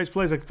 Jamie Lee Curtis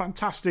plays a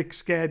fantastic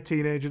scared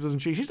teenager, doesn't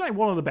she? She's like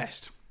one of the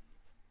best.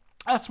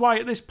 That's why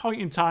at this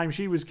point in time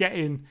she was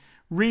getting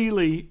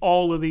really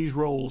all of these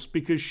roles,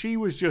 because she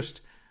was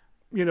just,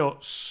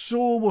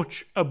 so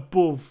much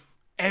above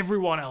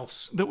everyone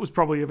else that was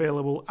probably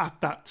available at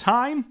that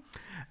time.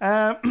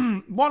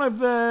 One of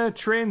the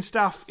train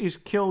staff is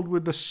killed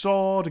with the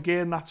sword.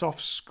 Again, that's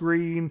off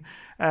screen.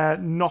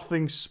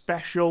 Nothing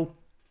special.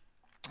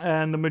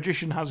 And the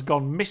magician has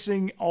gone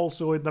missing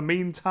also in the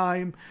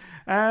meantime.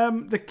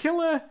 The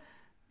killer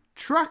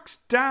tracks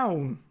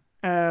down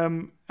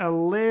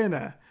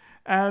Elena,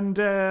 and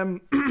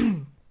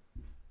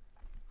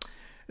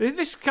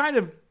this kind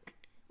of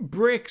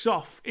breaks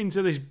off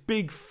into this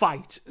big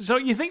fight. So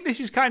you think this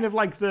is kind of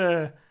like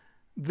the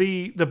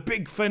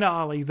big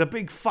finale, the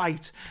big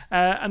fight,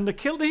 and the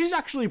kill. This is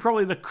actually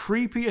probably the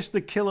creepiest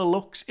the killer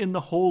looks in the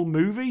whole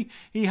movie.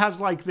 He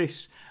has like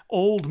this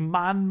old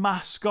man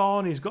mask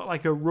on. He's got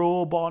like a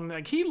robe on.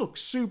 Like, he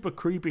looks super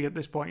creepy at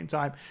this point in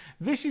time.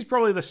 This is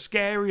probably the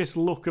scariest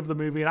look of the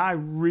movie, and I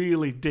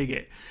really dig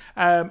it.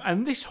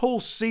 And this whole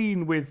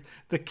scene with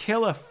the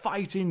killer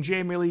fighting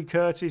Jamie Lee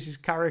Curtis's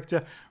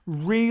character,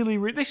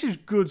 really, this is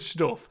good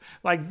stuff.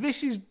 Like,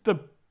 this is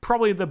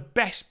probably the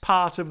best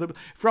part of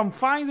from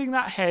finding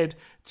that head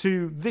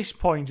to this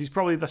point is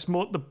probably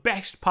the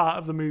best part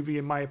of the movie,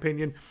 in my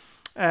opinion.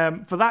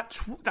 For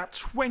that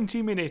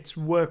 20 minutes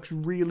works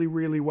really,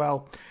 really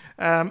well.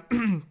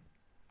 And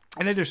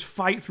they just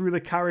fight through the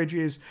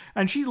carriages,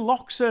 and she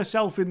locks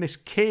herself in this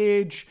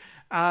cage,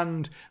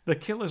 and the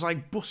killer's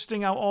like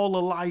busting out all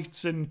the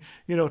lights and,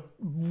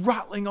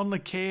 rattling on the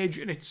cage,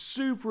 and it's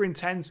super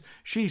intense.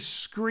 She's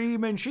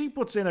screaming. She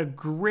puts in a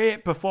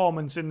great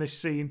performance in this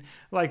scene,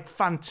 like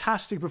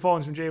fantastic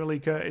performance from Jamie Lee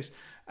Curtis.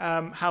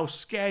 How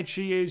scared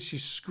she is.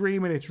 She's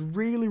screaming. It's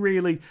really,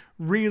 really,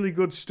 really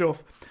good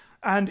stuff.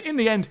 And in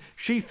the end,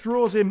 she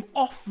throws him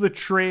off the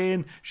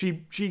train.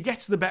 She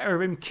gets the better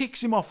of him,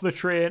 kicks him off the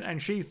train,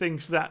 and she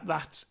thinks that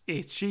that's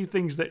it. She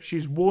thinks that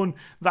she's won.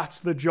 That's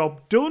the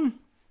job done.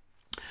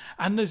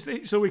 And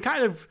so we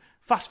kind of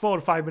fast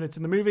forward 5 minutes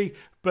in the movie,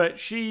 but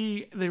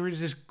there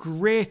is this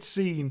great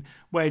scene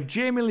where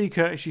Jamie Lee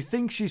Curtis, she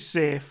thinks she's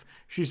safe.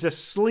 She's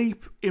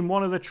asleep in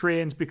one of the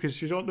trains because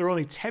they're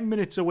only 10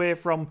 minutes away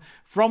from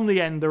the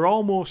end. They're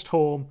almost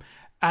home.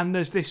 And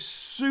there's this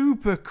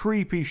super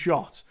creepy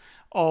shot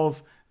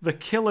of the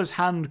killer's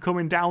hand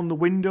coming down the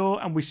window,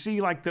 and we see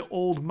like the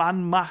old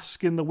man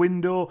mask in the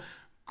window.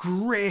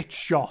 Great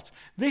shot.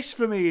 This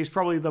for me is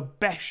probably the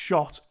best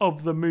shot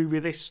of the movie.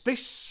 This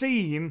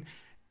scene,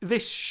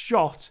 this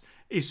shot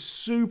is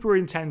super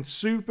intense,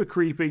 super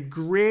creepy,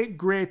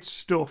 great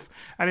stuff.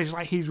 And it's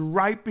like he's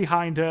right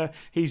behind her.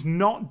 He's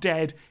not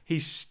dead.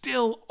 He's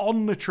still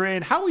on the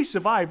train. How he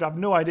survived, I have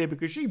no idea,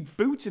 because she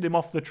booted him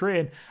off the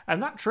train,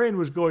 and that train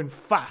was going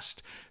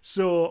fast.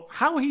 So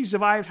how he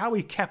survived, how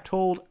he kept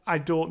hold, I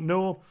don't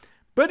know.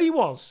 But he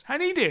was,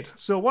 and he did.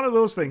 So one of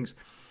those things.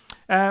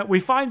 We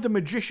find the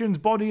magician's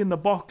body in the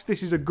box.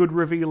 This is a good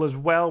reveal as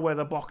well, where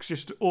the box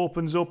just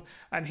opens up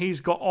and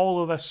he's got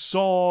all of the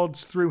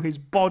swords through his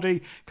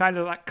body, kind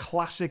of that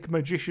classic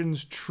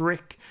magician's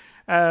trick.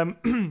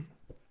 And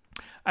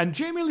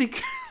Jamie Lee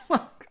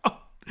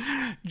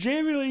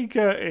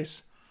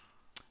Curtis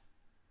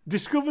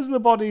discovers the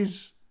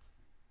bodies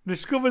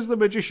discovers the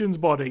magician's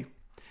body,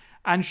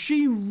 and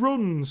she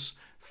runs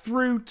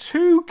through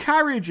two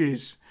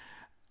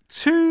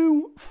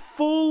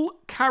full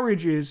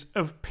carriages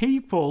of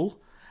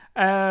people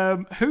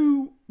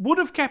who would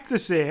have kept her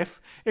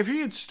safe. If she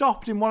had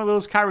stopped in one of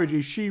those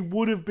carriages, she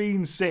would have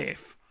been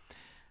safe.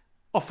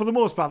 Or for the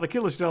most part, the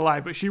killer's still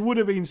alive, but she would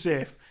have been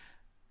safe.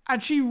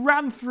 And she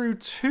ran through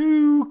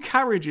two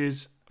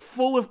carriages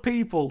full of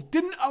people,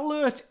 didn't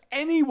alert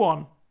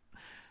anyone,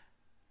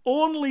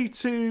 only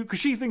to... Because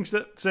she thinks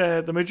that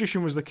the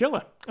magician was the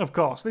killer, of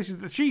course.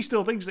 She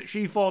still thinks that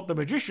she fought the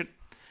magician,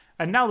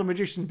 and now the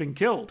magician's been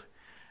killed.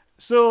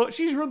 So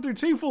she's run through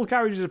two full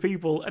carriages of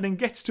people and then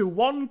gets to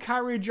one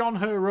carriage on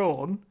her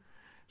own,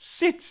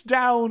 sits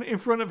down in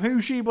front of who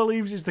she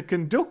believes is the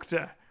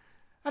conductor.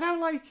 And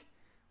I'm like,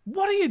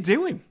 what are you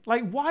doing?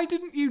 Like, why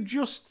didn't you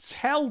just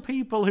tell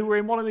people who were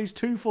in one of these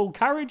two full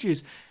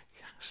carriages,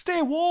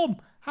 stay warm,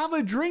 have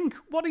a drink,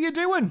 what are you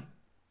doing?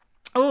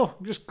 Oh,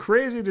 just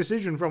crazy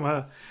decision from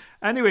her.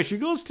 Anyway, she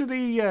goes to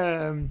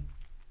the...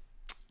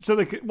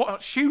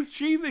 what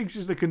she thinks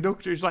is the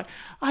conductor. She's like,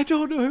 I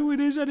don't know who it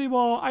is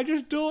anymore. I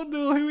just don't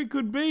know who it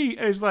could be.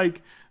 And it's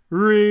like,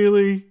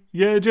 really?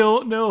 You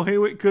don't know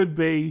who it could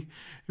be?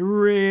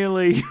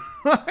 Really?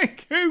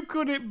 Like, who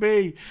could it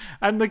be?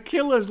 And the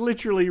killer's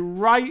literally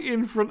right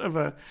in front of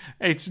her.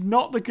 It's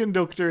not the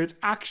conductor. It's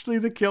actually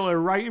the killer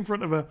right in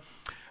front of her.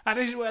 And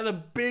this is where the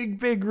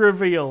big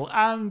reveal.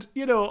 And,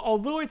 you know,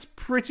 although it's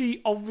pretty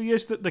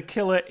obvious that the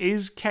killer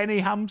is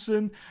Kenny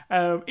Hampson,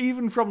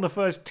 even from the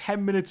first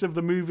 10 minutes of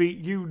the movie,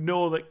 you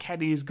know that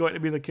Kenny is going to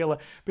be the killer.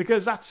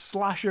 Because that's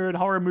slasher and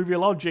horror movie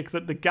logic,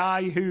 that the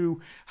guy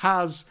who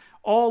has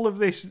all of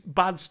this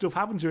bad stuff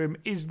happen to him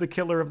is the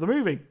killer of the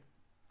movie.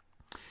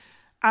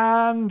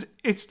 And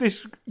it's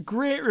this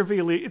great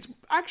reveal. It's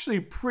actually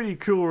a pretty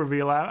cool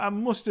reveal, I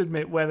must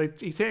admit, where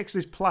he takes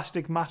this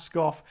plastic mask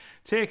off,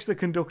 takes the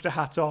conductor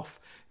hat off,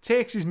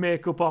 takes his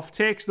makeup off,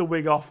 takes the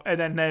wig off, and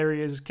then there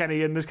he is,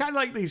 Kenny. And there's kind of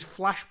like these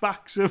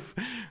flashbacks of,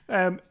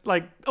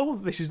 oh,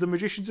 this is the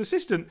magician's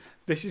assistant.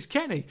 This is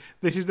Kenny.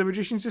 This is the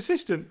magician's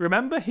assistant.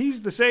 Remember,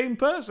 he's the same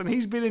person.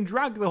 He's been in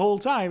drag the whole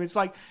time. It's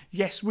like,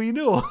 yes, we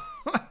know.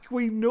 Like,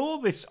 we know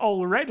this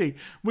already.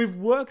 We've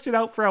worked it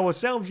out for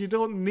ourselves. You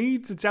don't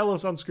need to tell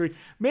us on screen.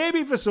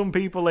 Maybe for some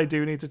people they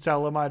do need to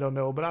tell them, I don't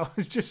know. But I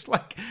was just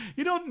like,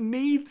 you don't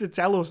need to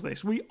tell us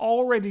this. We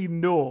already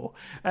know.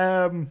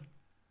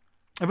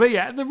 But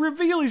yeah, the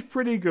reveal is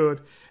pretty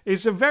good.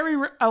 It's a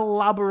very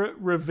elaborate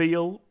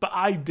reveal, but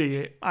I dig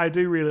it. I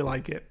do really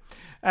like it.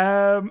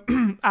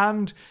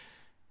 And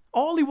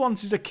all he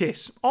wants is a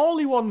kiss. All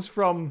he wants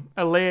from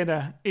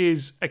Elena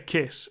is a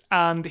kiss.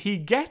 And he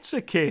gets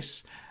a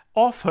kiss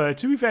off her.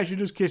 To be fair, she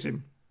does kiss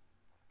him.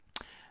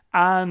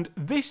 And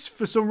this,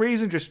 for some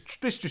reason,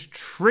 just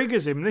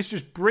triggers him. This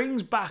just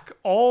brings back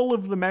all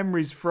of the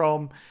memories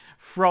from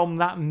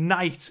that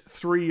night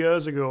 3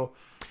 years ago.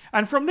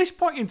 And from this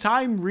point in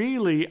time,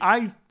 really,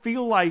 I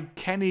feel like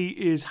Kenny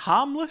is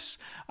harmless.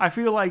 I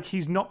feel like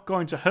he's not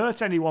going to hurt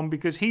anyone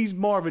because he's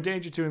more of a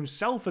danger to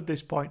himself at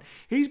this point.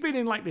 He's been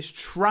in like this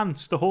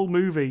trance the whole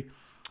movie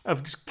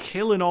of just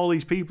killing all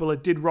these people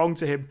that did wrong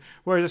to him.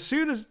 Whereas as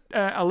soon as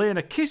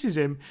Elena kisses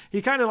him,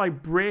 he kind of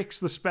like breaks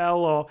the spell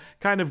or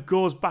kind of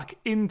goes back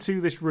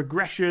into this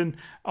regression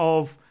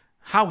of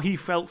how he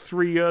felt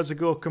 3 years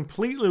ago,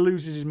 completely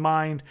loses his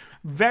mind.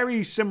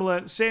 Very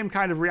similar, same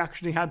kind of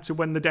reaction he had to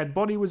when the dead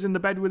body was in the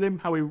bed with him,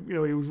 how he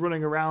was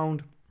running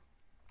around,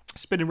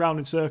 spinning around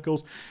in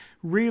circles.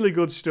 Really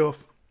good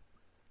stuff.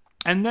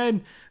 And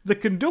then the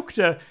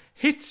conductor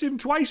hits him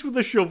twice with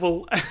a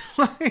shovel,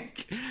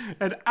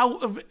 and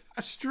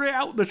straight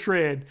out the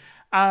train.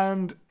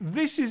 And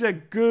this is a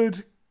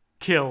good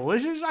kill.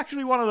 This is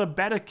actually one of the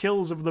better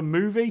kills of the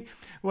movie,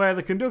 where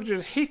the conductor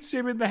just hits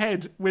him in the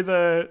head with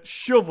a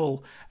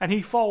shovel, and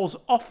he falls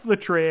off the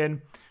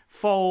train,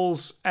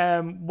 falls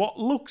what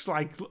looks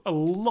like a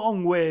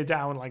long way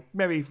down, like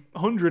maybe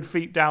 100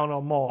 feet down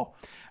or more.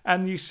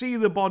 And you see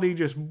the body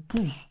just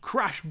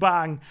crash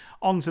bang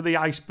onto the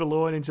ice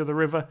below and into the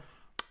river.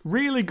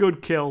 Really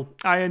good kill.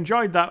 I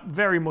enjoyed that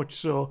very much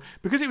so,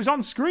 because it was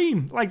on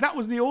screen. Like, that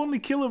was the only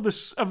kill of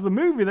the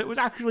movie that was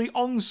actually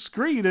on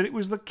screen, and it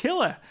was the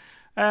killer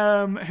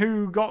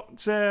who got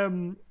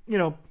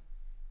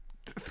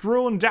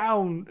thrown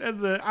down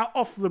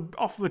off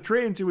the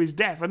train to his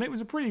death, and it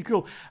was pretty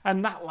cool.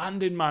 And that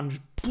landing man,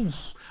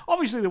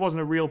 obviously there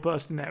wasn't a real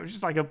person there. It was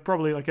just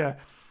probably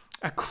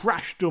a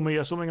crash dummy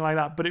or something like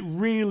that. But it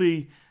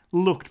really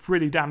looked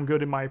pretty damn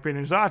good in my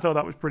opinion. So I thought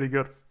that was pretty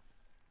good.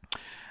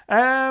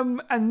 And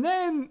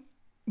then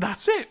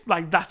that's it.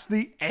 Like, that's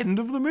the end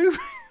of the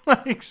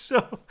movie.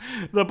 So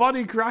the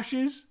body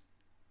crashes.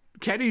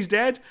 Kenny's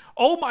dead.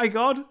 Oh my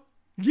God.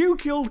 You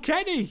killed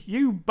Kenny,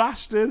 you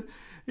bastard.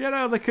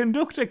 The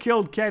conductor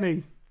killed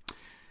Kenny.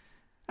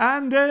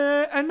 And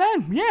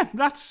then, yeah,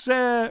 that's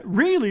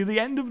really the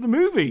end of the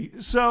movie.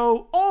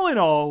 So, all in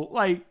all,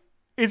 like,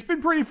 it's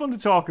been pretty fun to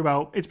talk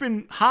about. It's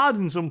been hard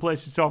in some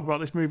places to talk about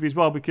this movie as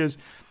well, because,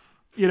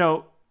 a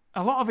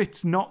lot of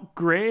it's not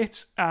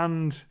great,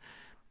 and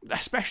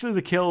especially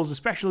the kills,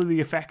 especially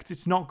the effects.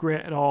 It's not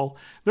great at all.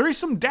 There is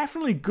some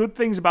definitely good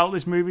things about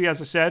this movie,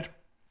 as I said.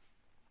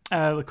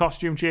 The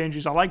costume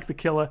changes. I like the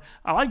killer.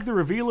 I like the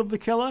reveal of the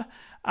killer.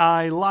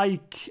 I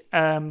like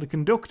the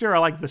conductor. I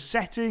like the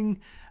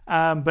setting.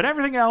 But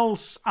everything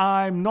else,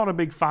 I'm not a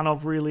big fan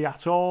of really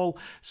at all.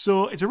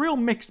 So it's a real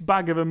mixed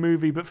bag of a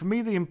movie. But for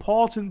me, the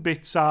important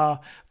bits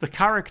are the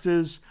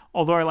characters,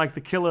 although I like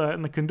the killer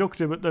and the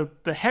conductor.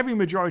 But the heavy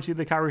majority of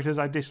the characters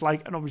I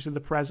dislike. And obviously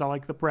the Prez, I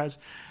like the Prez.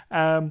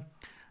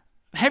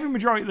 Heavy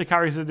majority of the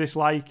characters I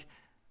dislike.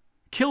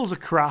 Kills are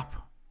crap.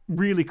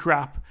 Really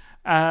crap.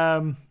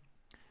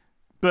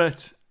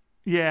 But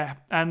yeah,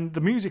 and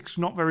the music's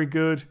not very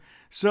good.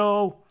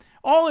 So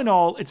all in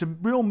all, it's a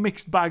real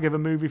mixed bag of a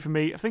movie for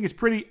me. I think it's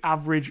pretty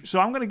average.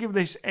 So I'm going to give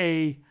this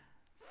a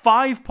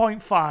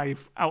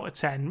 5.5 out of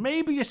 10.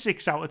 Maybe a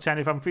 6 out of 10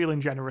 if I'm feeling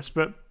generous.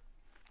 But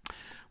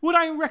would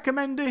I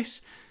recommend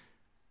this?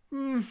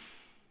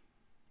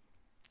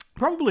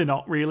 Probably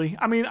not, really.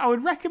 I mean, I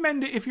would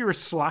recommend it if you're a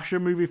slasher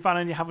movie fan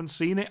and you haven't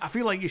seen it. I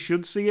feel like you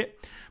should see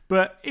it.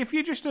 But if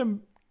you're just a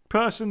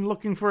person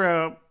looking for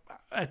a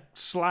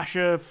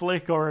slasher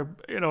flick or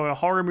a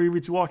horror movie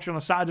to watch on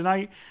a Saturday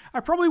night, I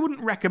probably wouldn't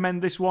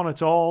recommend this one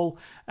at all.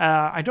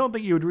 I don't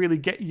think you would really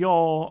get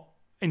your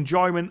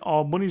enjoyment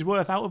or money's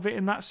worth out of it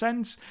in that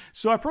sense.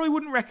 So I probably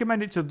wouldn't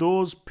recommend it to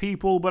those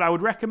people, but I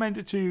would recommend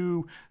it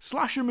to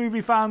slasher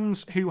movie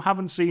fans who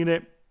haven't seen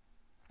it.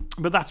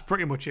 But that's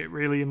pretty much it,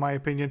 really, in my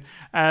opinion.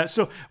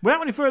 So,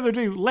 without any further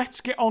ado, let's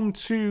get on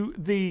to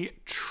the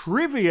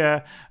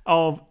trivia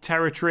of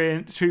Terror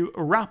Train to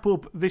wrap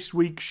up this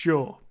week's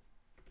show.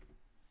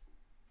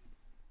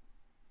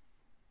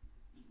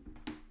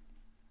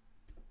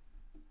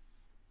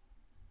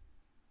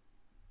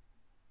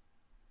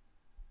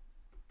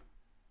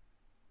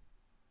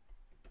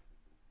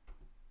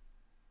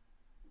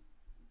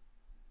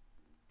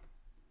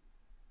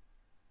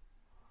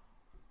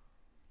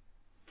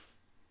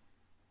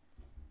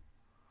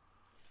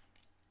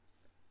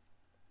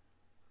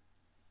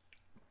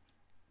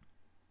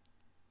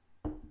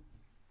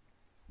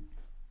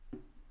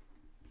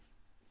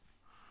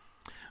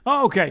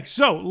 Okay,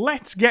 so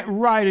let's get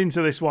right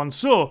into this one.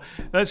 So,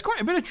 there's quite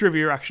a bit of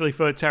trivia actually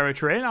for Terror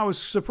Train. I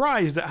was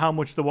surprised at how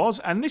much there was,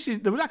 and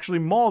there was actually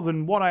more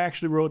than what I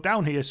actually wrote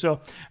down here. So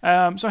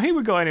here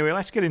we go anyway,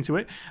 let's get into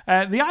it.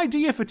 The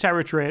idea for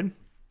Terror Train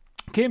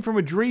came from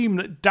a dream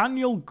that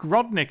Daniel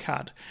Grodnick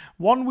had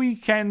one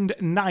weekend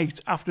night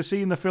after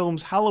seeing the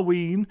films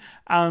Halloween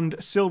and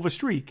Silver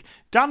Streak.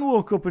 Dan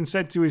woke up and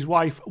said to his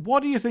wife,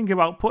 "What do you think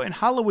about putting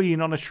Halloween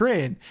on a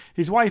train?"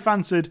 His wife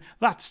answered,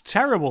 "That's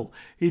terrible."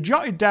 He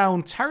jotted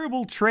down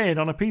 "Terrible Train"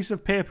 on a piece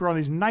of paper on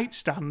his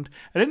nightstand,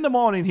 and in the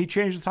morning he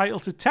changed the title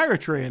to Terror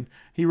Train.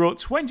 He wrote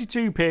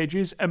 22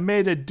 pages and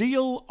made a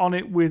deal on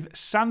it with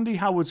Sandy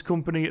Howard's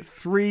company at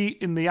 3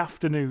 in the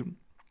afternoon.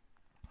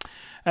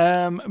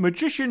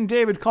 Magician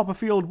David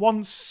Copperfield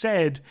once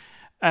said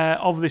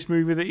of this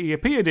movie that he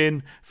appeared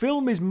in,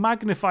 film is a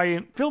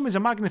magnifying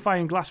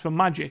glass for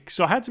magic,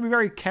 so I had to be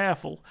very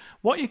careful.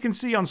 What you can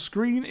see on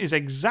screen is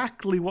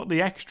exactly what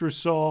the extras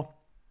saw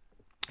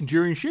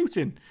during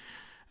shooting.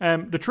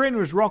 The train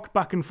was rocked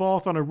back and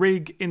forth on a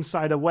rig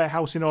inside a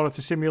warehouse in order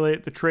to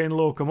simulate the train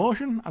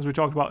locomotion, as we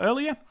talked about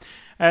earlier.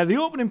 The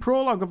opening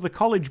prologue of the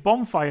college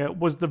bonfire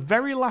was the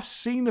very last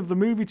scene of the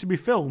movie to be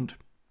filmed.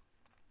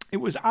 It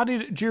was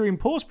added during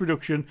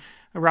post-production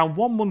around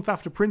 1 month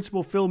after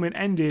principal filming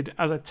ended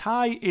as a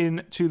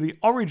tie-in to the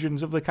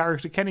origins of the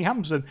character Kenny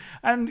Hampson.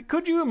 And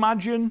could you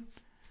imagine,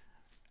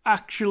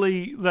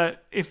 actually,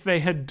 that if they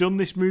had done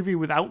this movie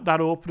without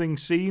that opening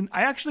scene,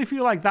 I actually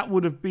feel like that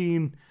would have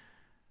been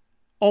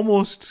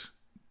almost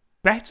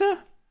better?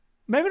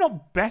 Maybe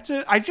not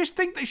better. I just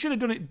think they should have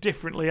done it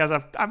differently, as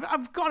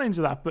I've gone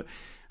into that. But,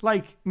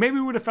 maybe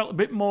we would have felt a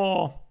bit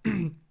more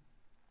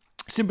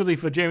sympathy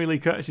for Jamie Lee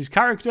Curtis's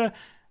character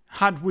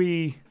had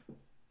we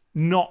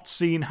not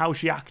seen how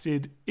she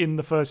acted in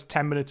the first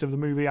 10 minutes of the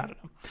movie. I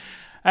don't know.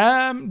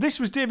 This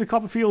was David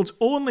Copperfield's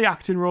only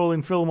acting role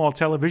in film or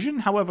television.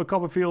 However,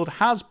 Copperfield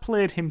has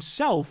played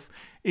himself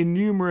in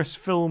numerous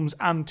films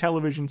and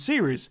television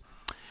series.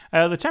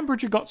 The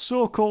temperature got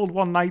so cold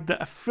one night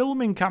that a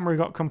filming camera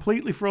got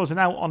completely frozen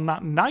out on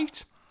that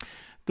night.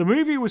 The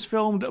movie was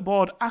filmed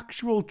aboard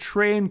actual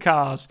train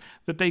cars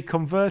that they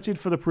converted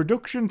for the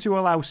production to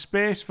allow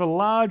space for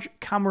large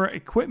camera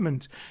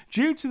equipment.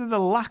 Due to the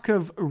lack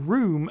of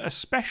room, a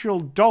special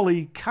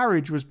dolly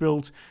carriage was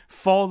built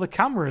for the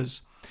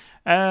cameras.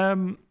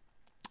 The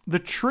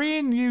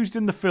train used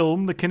in the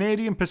film, the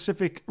Canadian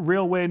Pacific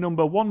Railway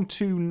number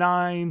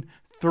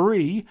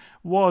 1293,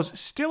 was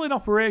still an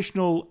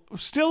operational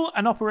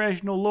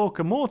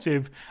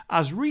locomotive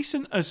as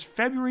recent as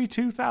February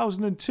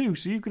 2002,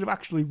 so you could have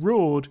actually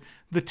rode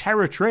the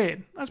Terror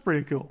Train. That's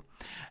pretty cool.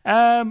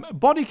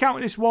 Body count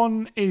in this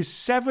one is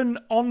 7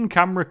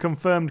 on-camera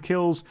confirmed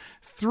kills,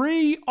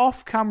 3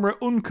 off-camera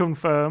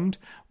unconfirmed,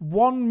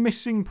 1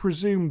 missing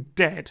presumed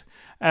dead,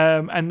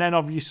 and then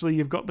obviously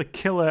you've got the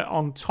killer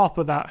on top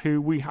of that,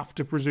 who we have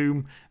to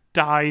presume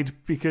died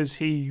because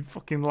he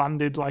fucking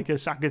landed like a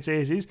sack of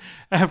daisies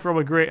from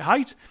a great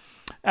height.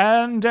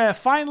 And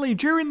finally,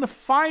 during the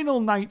final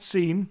fight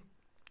scene,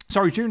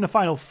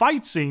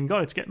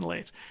 God, it's getting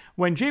late,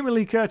 when Jamie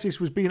Lee Curtis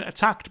was being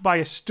attacked by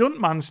a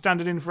stuntman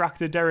standing in for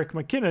actor Derek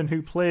McKinnon,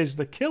 who plays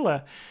the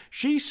killer,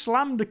 she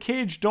slammed the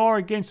cage door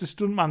against the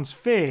stuntman's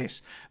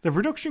face. The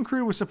production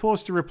crew was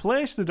supposed to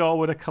replace the door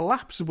with a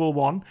collapsible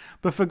one,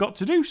 but forgot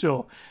to do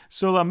so.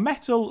 So the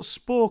metal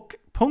spoke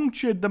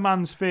punctured the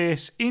man's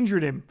face,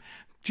 injured him.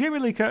 Jamie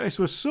Lee Curtis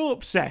was so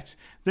upset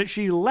that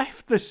she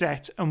left the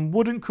set and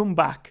wouldn't come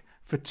back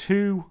for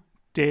 2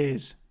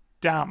 days.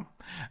 Damn.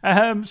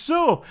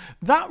 So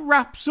that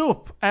wraps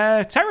up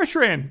Terror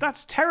Train.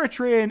 That's Terror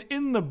Train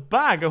in the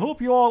bag. I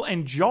hope you all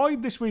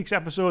enjoyed this week's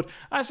episode.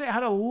 I say I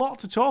had a lot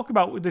to talk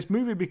about with this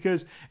movie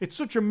because it's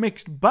such a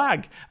mixed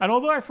bag. And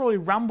although I've probably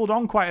rambled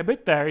on quite a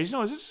bit there, there's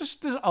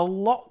a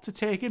lot to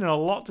take in and a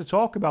lot to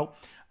talk about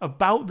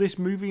this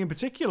movie in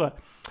particular.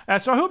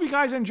 So I hope you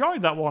guys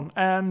enjoyed that one.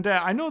 And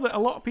I know that a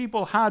lot of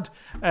people had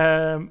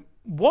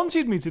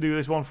wanted me to do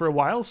this one for a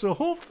while, so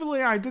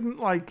hopefully I didn't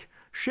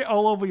shit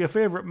all over your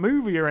favourite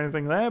movie or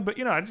anything there, but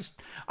I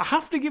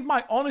have to give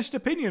my honest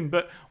opinion,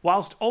 but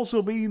whilst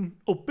also being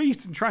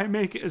upbeat and try and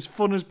make it as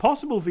fun as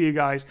possible for you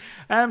guys.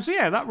 So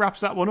yeah, that wraps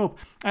that one up.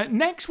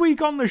 Next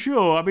week on the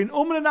show, I've been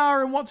umming and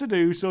ahhing what to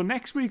do, so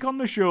next week on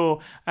the show,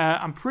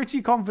 I'm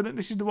pretty confident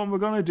this is the one we're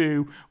going to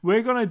do.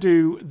 We're going to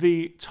do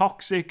the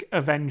Toxic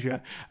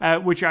Avenger,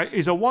 which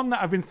is a one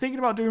that I've been thinking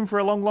about doing for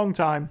a long, long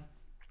time.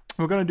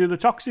 We're going to do the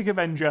Toxic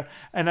Avenger,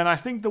 and then I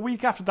think the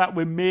week after that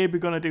we're maybe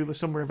going to do the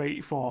Summer of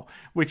 84,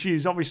 which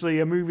is obviously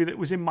a movie that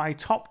was in my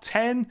top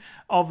 10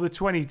 of the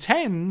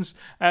 2010s,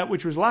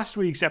 which was last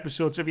week's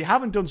episode. So if you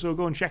haven't done so,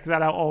 go and check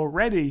that out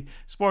already.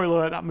 Spoiler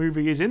alert, that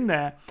movie is in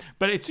there.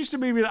 But it's just a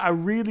movie that I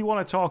really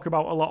want to talk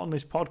about a lot on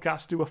this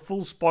podcast, do a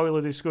full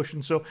spoiler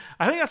discussion. So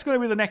I think that's going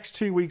to be the next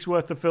 2 weeks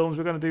worth of films.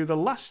 We're going to do the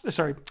Last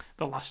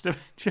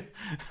Avenger,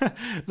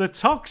 the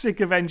Toxic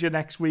Avenger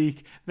next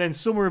week, then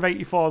Summer of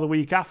 84 the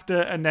week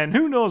after, and then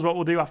who knows what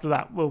we'll do after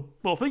that.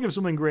 We'll think of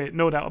something great,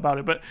 no doubt about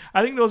it. But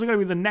I think those are going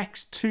to be the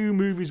next 2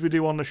 movies we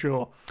do on the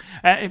show.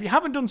 If you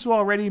haven't done so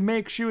already,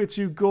 make sure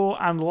to go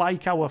and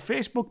like our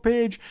Facebook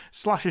page,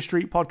 Slasher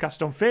Street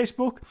Podcast on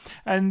Facebook.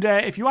 And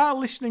if you are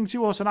listening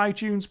to us on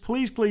iTunes,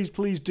 please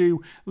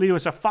do leave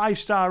us a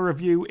 5-star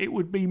review. It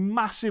would be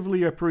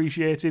massively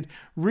appreciated.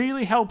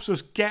 Really helps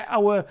us get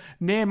our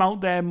name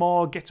out there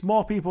more, gets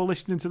more people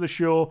listening to the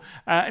show.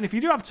 And if you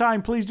do have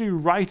time, please do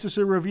write us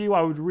a review.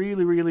 I would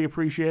really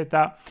appreciate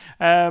that.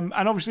 And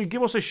obviously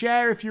give us a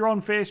share if you're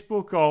on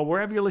Facebook or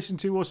wherever you listen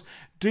to us.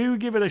 Do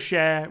give it a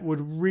share. Would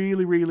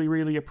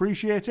really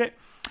appreciate it.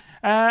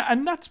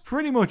 And that's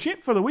pretty much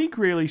it for the week,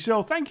 really.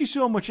 So thank you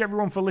so much,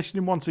 everyone, for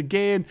listening once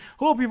again.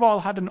 Hope you've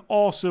all had an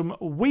awesome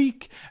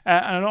week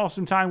and an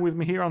awesome time with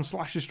me here on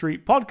Slasher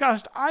Street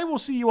Podcast. I will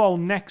see you all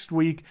next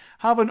week.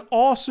 Have an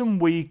awesome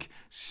week.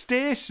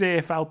 Stay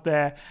safe out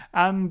there.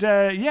 And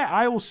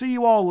I will see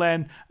you all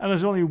then. And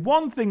there's only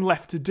one thing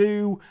left to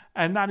do,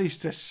 and that is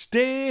to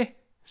stay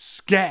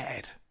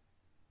scared.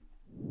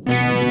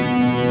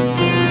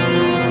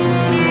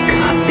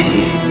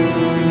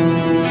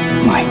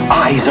 My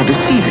eyes are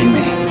deceiving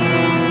me.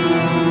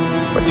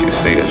 What you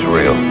see is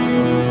real.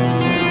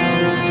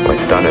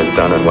 What's done is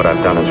done, and what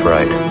I've done is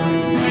right.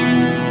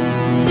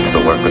 It's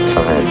the work of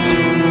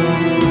science.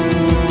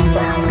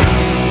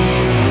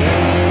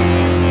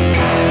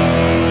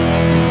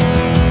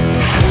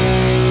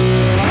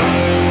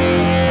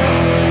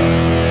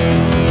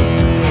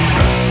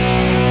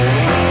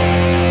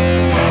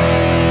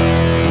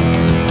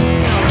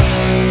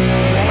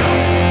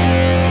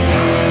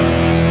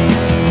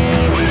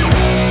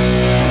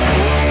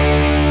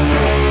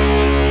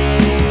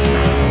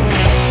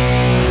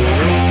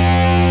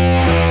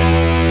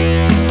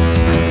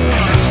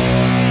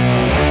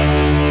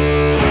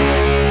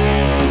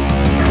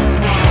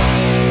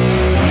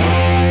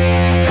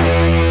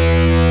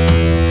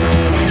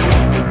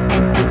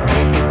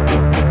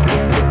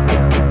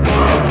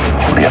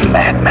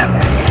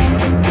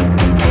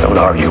 Don't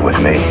argue with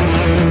me.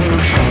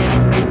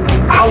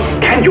 How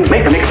can you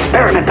make an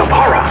experiment of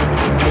horror?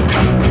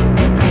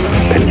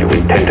 Then you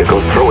intend to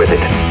go through with it?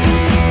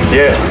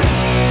 Yes.